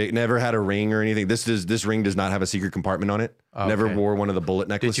 Big, never had a ring or anything. This ring does not have a secret compartment on it. Okay. Never wore one of the bullet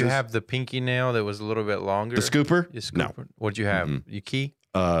necklaces. Did you have the pinky nail that was a little bit longer? The scooper? No. What'd you have? You key?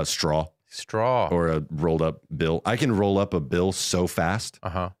 Straw. Straw. Or a rolled up bill. I can roll up a bill so fast.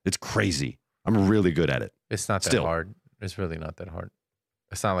 It's crazy. I'm really good at it. It's not that hard. It's really not that hard.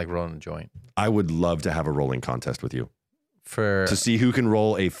 It's not like rolling a joint. I would love to have a rolling contest with you. To see who can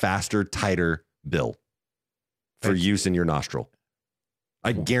roll a faster, tighter bill for use in your nostril.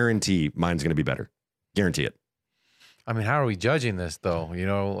 I guarantee mine's going to be better. Guarantee it. I mean, how are we judging this, though? You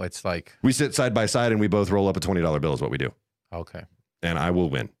know, it's like... We sit side by side and we both roll up a $20 bill is what we do. Okay. And I will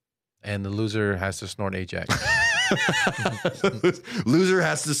win. And the loser has to snort Ajax. Loser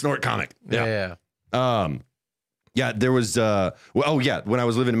has to snort comic. Yeah. Yeah, there was... when I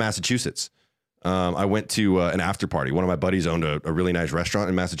was living in Massachusetts, I went to an after party. One of my buddies owned a really nice restaurant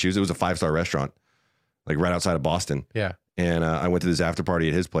in Massachusetts. It was a 5-star restaurant, like right outside of Boston. Yeah. And I went to this after party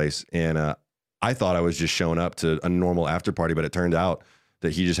at his place, and I thought I was just showing up to a normal after party, but it turned out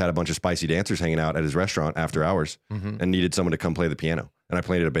that he just had a bunch of spicy dancers hanging out at his restaurant after hours and needed someone to come play the piano. And I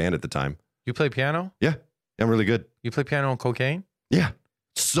played in a band at the time. You play piano? Yeah, I'm really good. You play piano on cocaine? Yeah,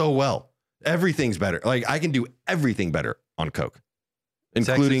 so well. Everything's better. Like I can do everything better on Coke,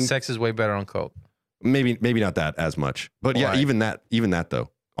 including sex is way better on Coke. Maybe not that as much, but yeah, even that though.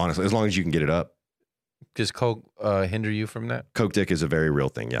 Honestly, as long as you can get it up. Does Coke hinder you from that? Coke dick is a very real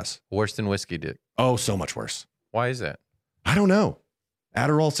thing, yes. Worse than whiskey dick? Oh, so much worse. Why is that? I don't know.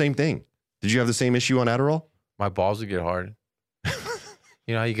 Adderall, same thing. Did you have the same issue on Adderall? My balls would get hard.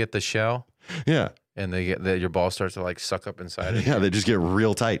 You know how you get the shell? Yeah. And your balls start to like suck up inside it. Yeah, they just get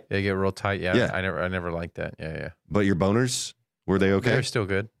real tight. They get real tight. Yeah. Yeah. I never liked that. Yeah. But your boners, were they okay? They were still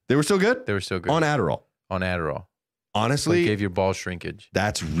good. They were still good? They were still good. On Adderall. On Adderall. Honestly, Like gave your ball shrinkage.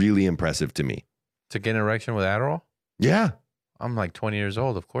 that's really impressive to me. To get an erection with Adderall? Yeah. I'm like 20 years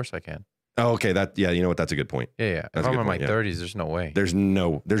old. Of course I can. Oh, okay. You know what? That's a good point. Yeah. If I'm in my 30s, there's no way. There's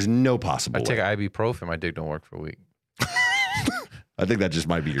no possible I take way. ibuprofen, my dick don't work for a week. I think that just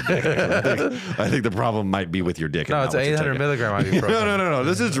might be your dick. I think the problem might be with your dick. No, it's 800 milligram ibuprofen. No.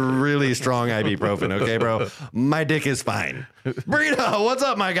 This is really strong ibuprofen. Okay, bro. My dick is fine. Burrito, what's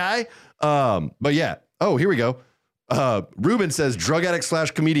up, my guy? But yeah. Oh, here we go. Ruben says drug addict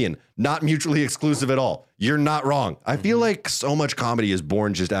 / comedian, not mutually exclusive at all. You're not wrong. I feel like so much comedy is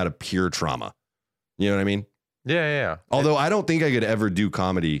born just out of pure trauma. You know what I mean? Yeah. Although I don't think I could ever do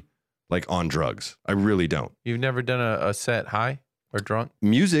comedy like on drugs. I really don't. You've never done a set high or drunk?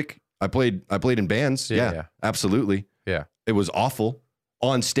 Music, I played in bands. Yeah, absolutely. Yeah. It was awful.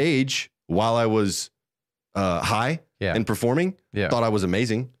 On stage while I was high and performing, thought I was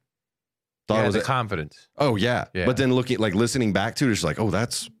amazing. Thought it was the confidence. Oh yeah. But then listening back to it, it's like, oh,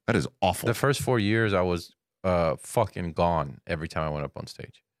 that is awful. The first 4 years I was fucking gone every time I went up on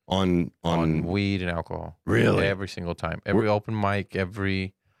stage. On weed and alcohol. Really? Every single time. Every open mic,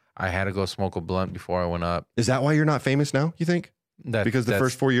 I had to go smoke a blunt before I went up. Is that why you're not famous now, you think? Because the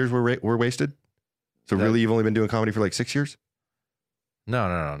first 4 years were wasted? So really you've only been doing comedy for like 6 years? No,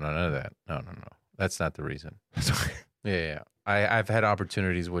 none of that. No. That's not the reason. Yeah. I've had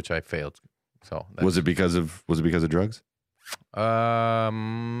opportunities which I failed. So was it because of drugs? A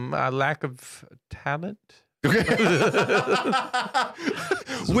lack of talent. Okay.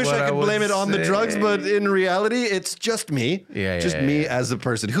 Wish I could blame it on the drugs, but in reality, it's just me. Me as a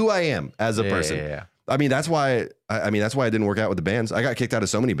person, who I am as a person. Yeah. I mean, that's why I didn't work out with the bands. I got kicked out of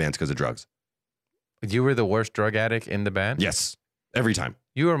so many bands because of drugs. You were the worst drug addict in the band? Yes. Every time.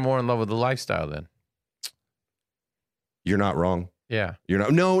 You were more in love with the lifestyle then. You're not wrong. Yeah. You're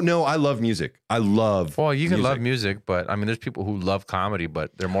not. No, I love music. Well, you can love music, but I mean, there's people who love comedy,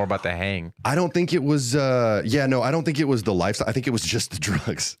 but they're more about the hang. I don't think it was, I don't think it was the lifestyle. I think it was just the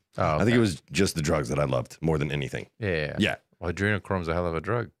drugs. Oh, okay. I think it was just the drugs that I loved more than anything. Yeah. Well, adrenochrome's a hell of a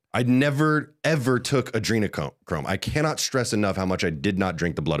drug. I never, ever took adrenochrome. I cannot stress enough how much I did not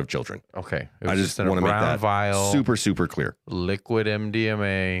drink the blood of children. Okay. I just want to make that vial, super, super clear. Liquid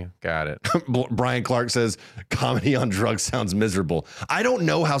MDMA. Got it. Brian Clark says, comedy on drugs sounds miserable. I don't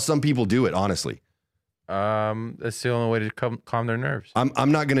know how some people do it, honestly. That's the only way to calm their nerves.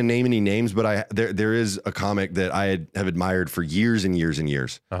 I'm not going to name any names, but there is a comic that I have admired for years and years and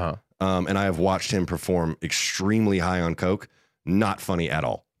years. Uh-huh. And I have watched him perform extremely high on coke. Not funny at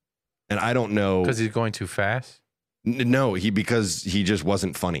all. And I don't know because he's going too fast. No, because he just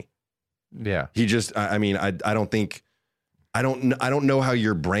wasn't funny. Yeah, he just. I mean, I don't know how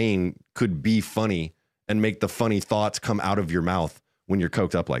your brain could be funny and make the funny thoughts come out of your mouth when you're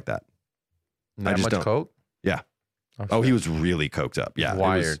coked up like that. I just don't. Coke? Yeah. Oh, he was really coked up. Yeah,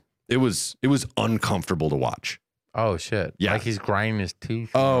 wired. It was uncomfortable to watch. Oh shit! Yeah, like he's grinding his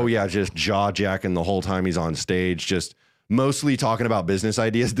teeth. Oh yeah, just jaw jacking the whole time he's on stage. Just. Mostly talking about business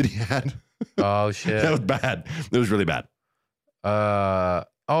ideas that he had. Oh shit. That was bad. It was really bad.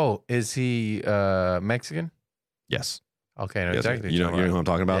 Is he Mexican? Yes. Okay, no, yes, exactly. You know who I'm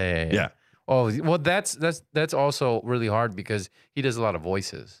talking about? Yeah. Oh, well, that's also really hard because he does a lot of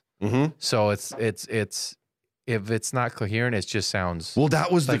voices. Mm-hmm. So it's if it's not coherent, it just sounds. Well,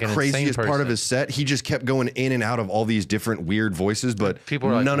 that was like the craziest part of his set. He just kept going in and out of all these different weird voices, but people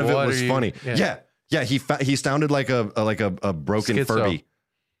were like, none of it was funny. Yeah, he sounded like a broken Schizo. Furby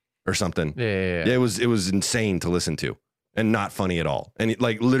or something. Yeah. It was insane to listen to and not funny at all. And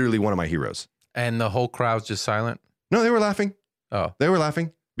like literally one of my heroes. And the whole crowd's just silent? No, they were laughing. Oh. They were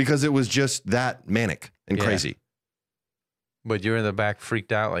laughing because it was just that manic and crazy. But you're in the back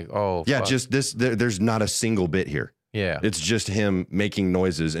freaked out like, oh. Yeah, fuck. just this there's not a single bit here. Yeah. It's just him making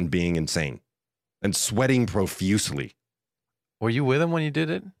noises and being insane and sweating profusely. Were you with him when you did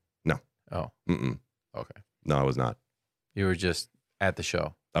it? No. Oh. Mm-mm. Okay. No, I was not. You were just at the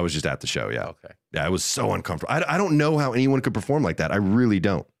show. I was just at the show, yeah. Okay. Yeah, it was so uncomfortable. I don't know how anyone could perform like that. I really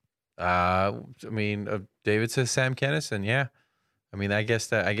don't. I mean, David says Sam Kinison, yeah. I mean, I guess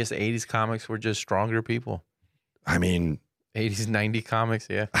the 80s comics were just stronger people. I mean, 80s, 90s comics,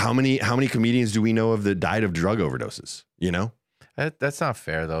 yeah. How many comedians do we know of that died of drug overdoses, you know? That's not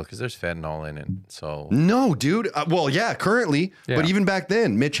fair though, because there's fentanyl in it. So no, dude. Well, yeah, currently, but even back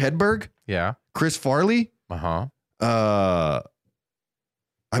then, Mitch Hedberg, Chris Farley, I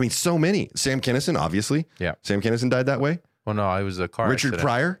mean, so many. Sam Kinison, obviously. Yeah, Sam Kinison died that way. Well, no, it was a car. Richard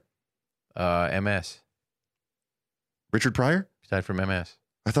accident. Pryor, MS. Richard Pryor died from MS.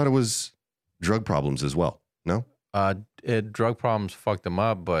 I thought it was drug problems as well. No. Drug problems fucked him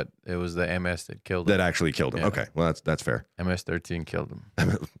up, but it was the MS that killed him. That actually killed him. Yeah. Okay, well that's fair. MS-13 killed him.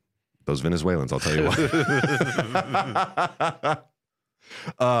 Those Venezuelans, I'll tell you what.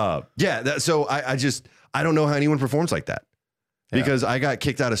 So I don't know how anyone performs like that, because I got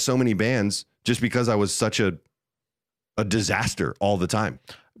kicked out of so many bands just because I was such a disaster all the time.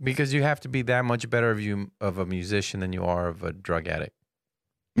 Because you have to be that much better of a musician than you are of a drug addict.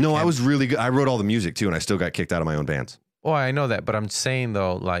 No, I was really good. I wrote all the music too, and I still got kicked out of my own bands. Oh, I know that, but I'm saying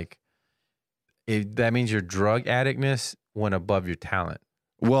though, like, that means your drug addictness went above your talent.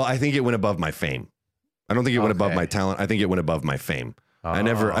 Well, I think it went above my fame. I don't think it went above my talent. I think it went above my fame. Oh. I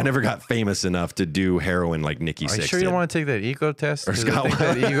never got famous enough to do heroin like Nikki Sixx. Are you sure you don't want to take that ego test? Or Scott?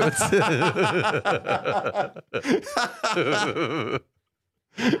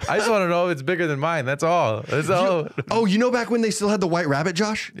 I just want to know if it's bigger than mine. That's all. That's all. Oh, you know back when they still had the White Rabbit,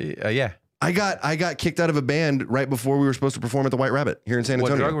 Josh? Yeah. I got kicked out of a band right before we were supposed to perform at the White Rabbit here in San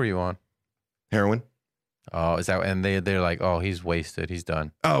Antonio. What drug were you on? Heroin. Oh, is that? And they're like, oh, he's wasted. He's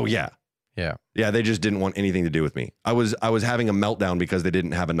done. Oh yeah. Yeah. Yeah. They just didn't want anything to do with me. I was having a meltdown because they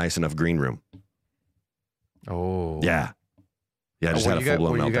didn't have a nice enough green room. Oh. Yeah. Yeah. I just had a full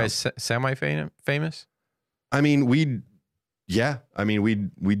blown meltdown. Were you guys semi-famous? I mean, we'd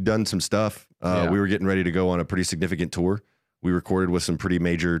done some stuff. We were getting ready to go on a pretty significant tour. We recorded with some pretty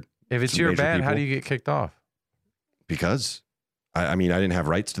major. If it's your band, how do you get kicked off? Because I mean, I didn't have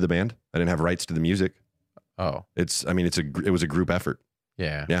rights to the band. I didn't have rights to the music. Oh, it was a group effort.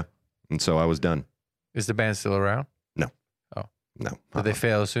 Yeah. Yeah. And so I was done. Is the band still around? No. Oh, no. Did they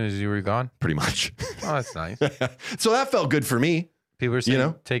fail as soon as you were gone? Pretty much. Oh, that's nice. So that felt good for me. People are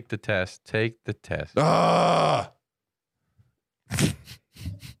saying, take the test. Take the test.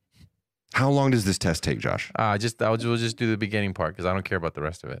 How long does this test take, Josh? We'll just do the beginning part because I don't care about the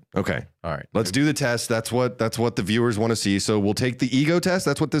rest of it. Okay. All right. Let's do the test. That's what the viewers want to see. So we'll take the ego test.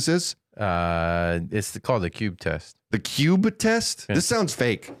 That's what this is? It's called the cube test. The cube test? This sounds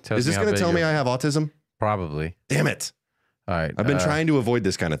fake. Is this going to tell me I have autism? Probably. Damn it. All right. I've been trying to avoid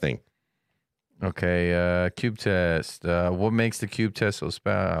this kind of thing. Okay. Cube test. What makes the cube test so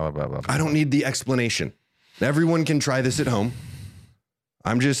special? Blah, blah, blah. I don't need the explanation. Everyone can try this at home.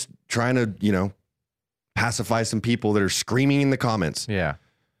 I'm just trying to, pacify some people that are screaming in the comments. Yeah.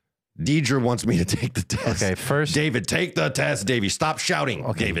 Deidre wants me to take the test. Okay, first. David, take the test. Davey, stop shouting.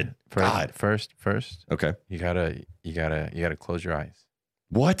 Okay, David. God. First. Okay. You gotta close your eyes.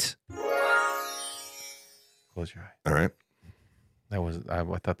 What? Close your eyes. All right. I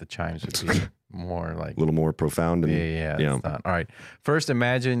thought the chimes would be more like a little more profound. And, yeah. All right. First,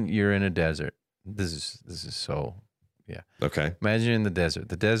 imagine you're in a desert. This is so. Yeah. Okay. Imagine you're in the desert.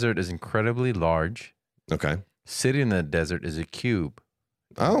 The desert is incredibly large. Okay. Sitting in the desert is a cube.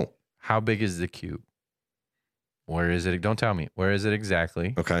 Oh. How big is the cube? Where is it? Don't tell me. Where is it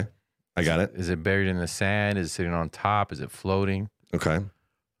exactly? Okay. I got it. Is it buried in the sand? Is it sitting on top? Is it floating? Okay.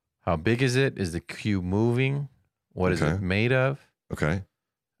 How big is it? Is the cube moving? What is it made of? Okay.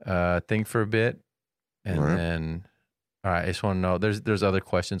 Think for a bit. And then, all right, I just want to know. There's other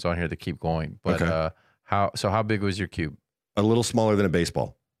questions on here that keep going. But how big was your cube? A little smaller than a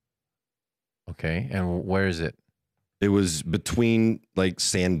baseball. Okay. And where is it? It was between like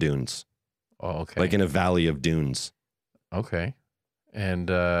sand dunes. Oh, okay. Like in a valley of dunes. Okay. And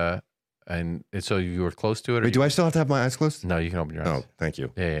so you were close to it? Wait, do I still have to have my eyes closed? No, you can open your eyes. Oh, thank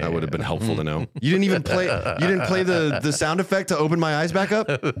you. Yeah, that would have been helpful to know. You didn't even play. You didn't play the sound effect to open my eyes back up.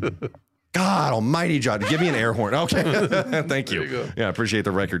 God Almighty, John, give me an air horn. Okay, thank you. There you go. Yeah, appreciate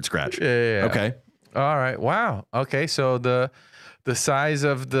the record scratch. Yeah. Okay. All right. Wow. Okay. So the size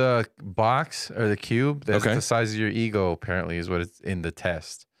of the box or the cube, that's the size of your ego. Apparently, is what it's in the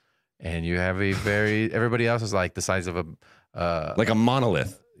test. And you have everybody else is like the size of a like a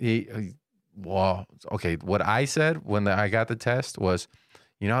monolith. Well, okay. What I said when I got the test was,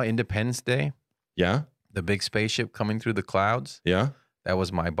 Independence Day. Yeah. The big spaceship coming through the clouds. Yeah. That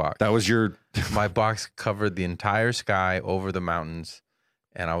was my box. That was your. My box covered the entire sky over the mountains,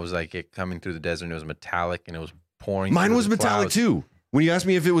 and I was like it coming through the desert. And it was metallic, and it was pouring. Mine was metallic too. When you asked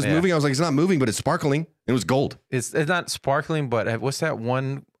me if it was moving, I was like, it's not moving, but it's sparkling. It was gold. It's not sparkling, but what's that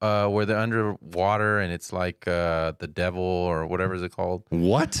one where they're underwater and it's like the devil or whatever is it called?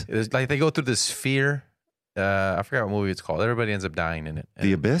 What? It's like they go through this sphere I forgot what movie it's called. Everybody ends up dying in it.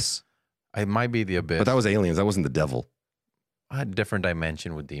 The Abyss? It might be The Abyss. But that was aliens. That wasn't the devil. A different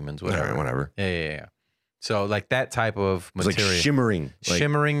dimension with demons, whatever. All right, whatever. Yeah. So like that type of material. Like shimmering.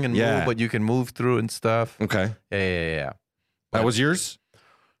 Shimmering and move, but you can move through and stuff. Okay. Yeah. That was yours?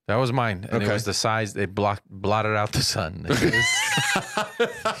 That was mine. And it was the size, they blotted out the sun. It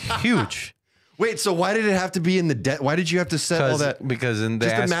was huge. Wait, so why did it have to be in the why did you have to set all that? Because in the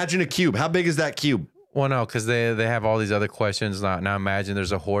just imagine a cube. How big is that cube? Well, no, because they have all these other questions. Now imagine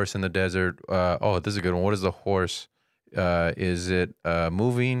there's a horse in the desert. Oh, this is a good one. What is the horse? Is it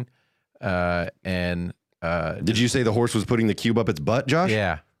moving? Did you say the horse was putting the cube up its butt, Josh?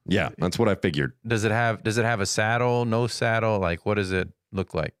 Yeah. Yeah, that's what I figured. Does it have a saddle? No saddle? Like, what does it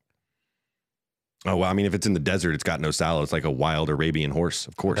look like? Oh, well, I mean, if it's in the desert, it's got no saddle. It's like a wild Arabian horse,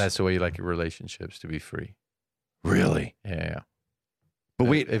 of course. That's the way you like your relationships, to be free. Really? Yeah. But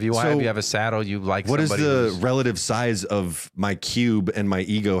wait, if you have a saddle, you like what somebody. What does the relative size of my cube and my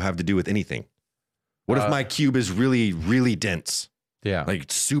ego have to do with anything? What if my cube is really, really dense? Yeah.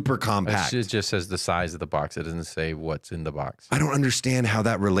 Like super compact. It just says the size of the box. It doesn't say what's in the box. I don't understand how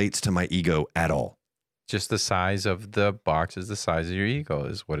that relates to my ego at all. Just the size of the box is the size of your ego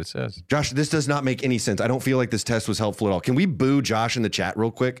is what it says. Josh, this does not make any sense. I don't feel like this test was helpful at all. Can we boo Josh in the chat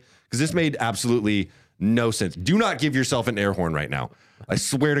real quick? Because this made absolutely no sense. Do not give yourself an air horn right now. I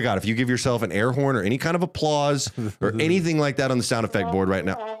swear to God, if you give yourself an air horn or any kind of applause or anything like that on the sound effect board right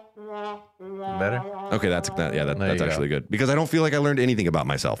now. Better? Okay, that's actually good. Because I don't feel like I learned anything about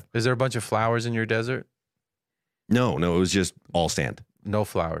myself. Is there a bunch of flowers in your desert? No, it was just all sand. No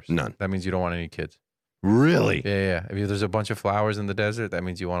flowers? None. That means you don't want any kids. Really? Yeah. If there's a bunch of flowers in the desert, that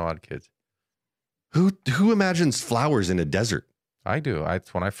means you want a lot of kids. Who imagines flowers in a desert? I do.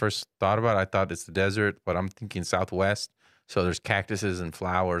 When I first thought about it, I thought it's the desert, but I'm thinking Southwest. So there's cactuses and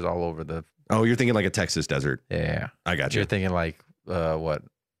flowers all over the. Oh, you're thinking like a Texas desert. Yeah. I got you. You're thinking like what?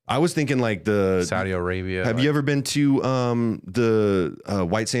 I was thinking like the Saudi Arabia. Have you ever been to the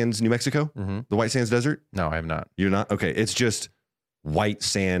White Sands, New Mexico? Mm-hmm. The White Sands Desert? No, I have not. You're not? Okay. It's just white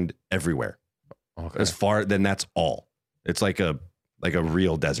sand everywhere. Okay. As far, then that's all. It's like a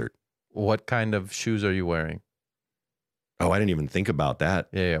real desert. What kind of shoes are you wearing? Oh, I didn't even think about that.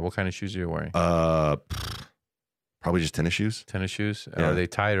 Yeah. What kind of shoes are you wearing? Probably just tennis shoes. Tennis shoes? Yeah. Are they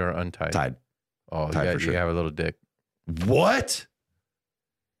tied or untied? Tied. Oh, tied for sure. You have a little dick. What?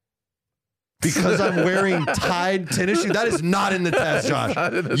 Because I'm wearing tied tennis shoes? That is not in the test,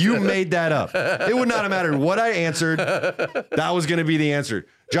 Josh. You made that up. It would not have mattered what I answered. That was going to be the answer.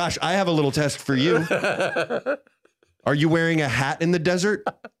 Josh, I have a little test for you. Are you wearing a hat in the desert?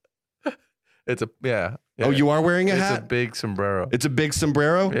 Yeah. Oh, you are wearing a hat? It's a big sombrero. It's a big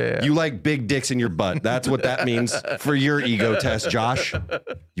sombrero? Yeah. You like big dicks in your butt. That's what that means for your ego test, Josh.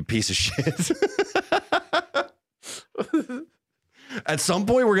 You piece of shit. At some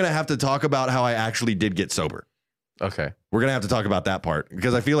point, we're going to have to talk about how I actually did get sober. Okay. We're going to have to talk about that part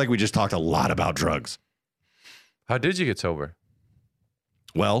because I feel like we just talked a lot about drugs. How did you get sober?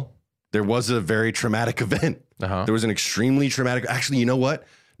 Well, there was a very traumatic event. Uh-huh. There was an extremely traumatic. Actually, you know what?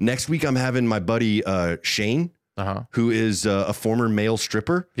 Next week, I'm having my buddy Shane, who is a former male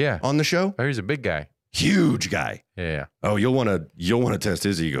stripper, on the show. Oh, he's a big guy. Huge guy. Yeah. Oh, you'll want to test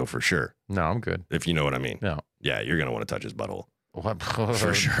his ego for sure. No, I'm good. If you know what I mean. No. Yeah, you're gonna want to touch his butthole. What?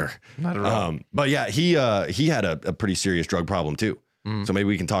 For sure. Not at all. But yeah, he had a pretty serious drug problem too. Mm. So maybe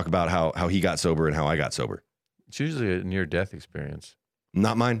we can talk about how he got sober and how I got sober. It's usually a near-death experience.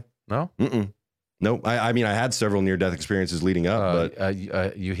 Not mine. No? Mm-mm. Nope. I mean, I had several near-death experiences leading up,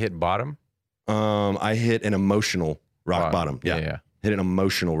 but you hit bottom? I hit an emotional rock bottom. Yeah. Hit an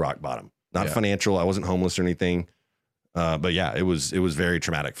emotional rock bottom. Not financial. I wasn't homeless or anything. But yeah, it was very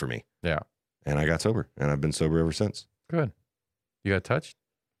traumatic for me. Yeah. And I got sober, and I've been sober ever since. Good. You got touched?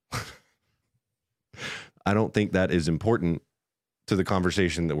 I don't think that is important to the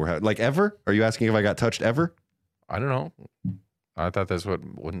conversation that we're having. Like, ever? Are you asking if I got touched ever? I don't know. I thought that's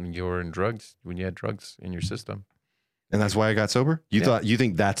when you were in drugs, when you had drugs in your system. And that's why I got sober? You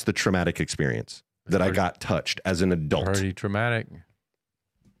think that's the traumatic experience? That I got touched as an adult? Pretty traumatic.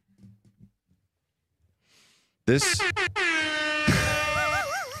 This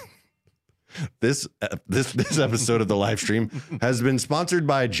episode of the live stream has been sponsored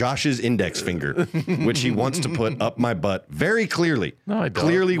by Josh's index finger, which he wants to put up my butt very clearly. No, I don't.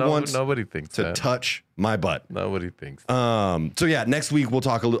 Clearly wants nobody thinks to touch my butt. Nobody thinks. So yeah, next week we'll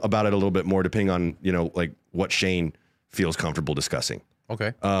talk about it a little bit more, depending on like what Shane feels comfortable discussing.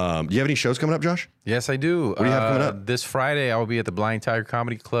 Okay. Do you have any shows coming up, Josh? Yes, I do. What do you have coming up? This Friday, I will be at the Blind Tiger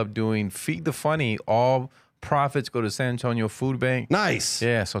Comedy Club doing Feed the Funny, all profits go to San Antonio Food Bank. Nice.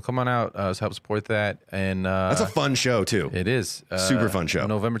 Yeah, so come on out, help support that. And that's a fun show too. It is. Super fun show.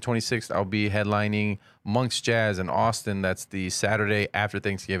 November 26th, I'll be headlining Monk's Jazz in Austin. That's the Saturday after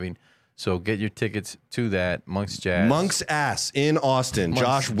Thanksgiving. So get your tickets to that, Monk's Jazz. Monk's Ass in Austin. Monk's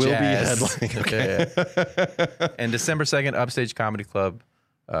Josh will Jazz. be headlining. Okay. Yeah. And December 2nd, Upstage Comedy Club.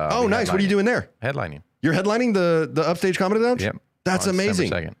 Oh, nice. What are you doing there? Headlining. You're headlining the Upstage Comedy Lounge? Yep. That's amazing.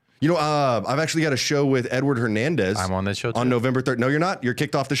 December 2nd. You know, I've actually got a show with Edward Hernandez. I'm on that show too. On November 3rd. No, you're not. You're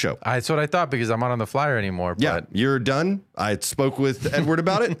kicked off the show. That's what I thought because I'm not on the flyer anymore. Yeah, but you're done. I spoke with Edward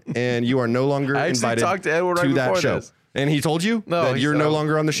about it, and you are no longer invited talked to Edward right that before show. this. And he told you that you're no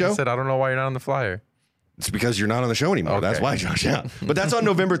longer on the show? He said, I don't know why you're not on the flyer. It's because you're not on the show anymore. Okay. That's why, Josh. Yeah. But that's on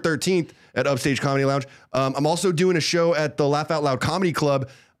November 13th at Upstage Comedy Lounge. I'm also doing a show at the Laugh Out Loud Comedy Club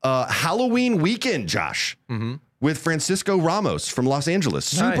Halloween weekend, Josh, with Francisco Ramos from Los Angeles.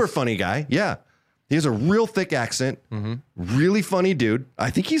 Super funny guy. Yeah. He has a real thick accent. Really funny dude. I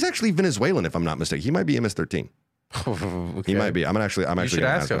think he's actually Venezuelan, if I'm not mistaken. He might be MS-13. Okay. He might be. I'm actually gonna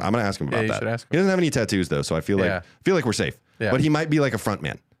ask him. I'm gonna ask him about that. He doesn't have any tattoos though, so I feel like we're safe. Yeah. But he might be like a front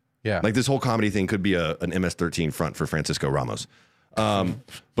man. Yeah. Like this whole comedy thing could be an MS-13 front for Francisco Ramos. But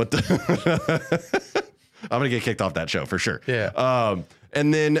I'm gonna get kicked off that show for sure. Yeah.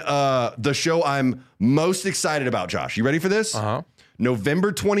 And then the show I'm most excited about, Josh. You ready for this?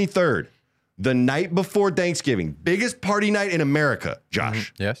 November 23rd, the night before Thanksgiving, biggest party night in America,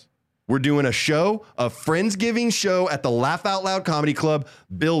 Josh. Yes. We're doing a show, a Friendsgiving show at the Laugh Out Loud Comedy Club.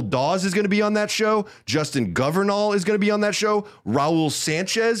 Bill Dawes is going to be on that show. Justin Governal is going to be on that show. Raul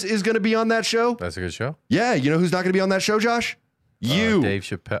Sanchez is going to be on that show. That's a good show. Yeah. You know who's not going to be on that show, Josh? You. Dave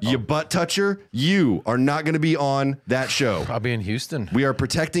Chappelle. You butt toucher. You are not going to be on that show. I'll be in Houston. We are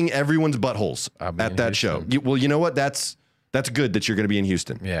protecting everyone's buttholes at that show. Well, you know what? That's good that you're going to be in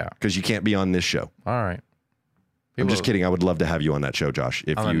Houston. Yeah. Because you can't be on this show. All right. I'm just kidding. I would love to have you on that show, Josh,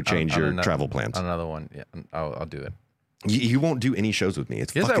 if you change your travel plans. Another one. Yeah, I'll do it. You won't do any shows with me.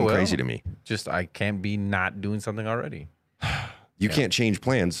 It's fucking crazy to me. Just I can't be not doing something already. You can't change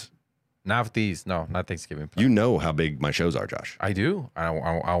plans. Not with these. No, not Thanksgiving plans. You know how big my shows are, Josh. I do. I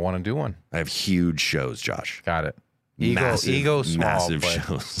want to do one. I have huge shows, Josh. Got it. Ego small, massive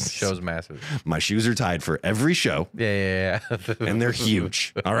shows. Show's massive. My shoes are tied for every show. Yeah. And they're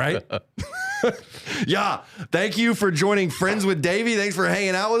huge. All right. Yeah. Thank you for joining Friends with Davey. Thanks for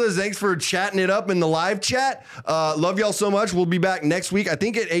hanging out with us. Thanks for chatting it up in the live chat. Love y'all so much. We'll be back next week. I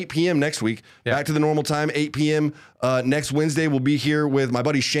think at 8 p.m. next week. Yeah. Back to the normal time, 8 p.m. Next Wednesday, we'll be here with my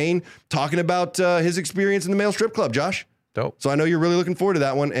buddy Shane talking about his experience in the male strip club, Josh. Dope. So I know you're really looking forward to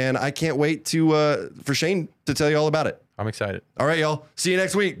that one, and I can't wait for Shane to tell you all about it. I'm excited. All right, y'all. See you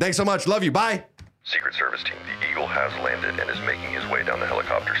next week. Thanks so much. Love you. Bye. Secret Service team, the Eagle has landed and is making his way down the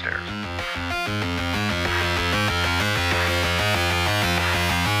helicopter stairs.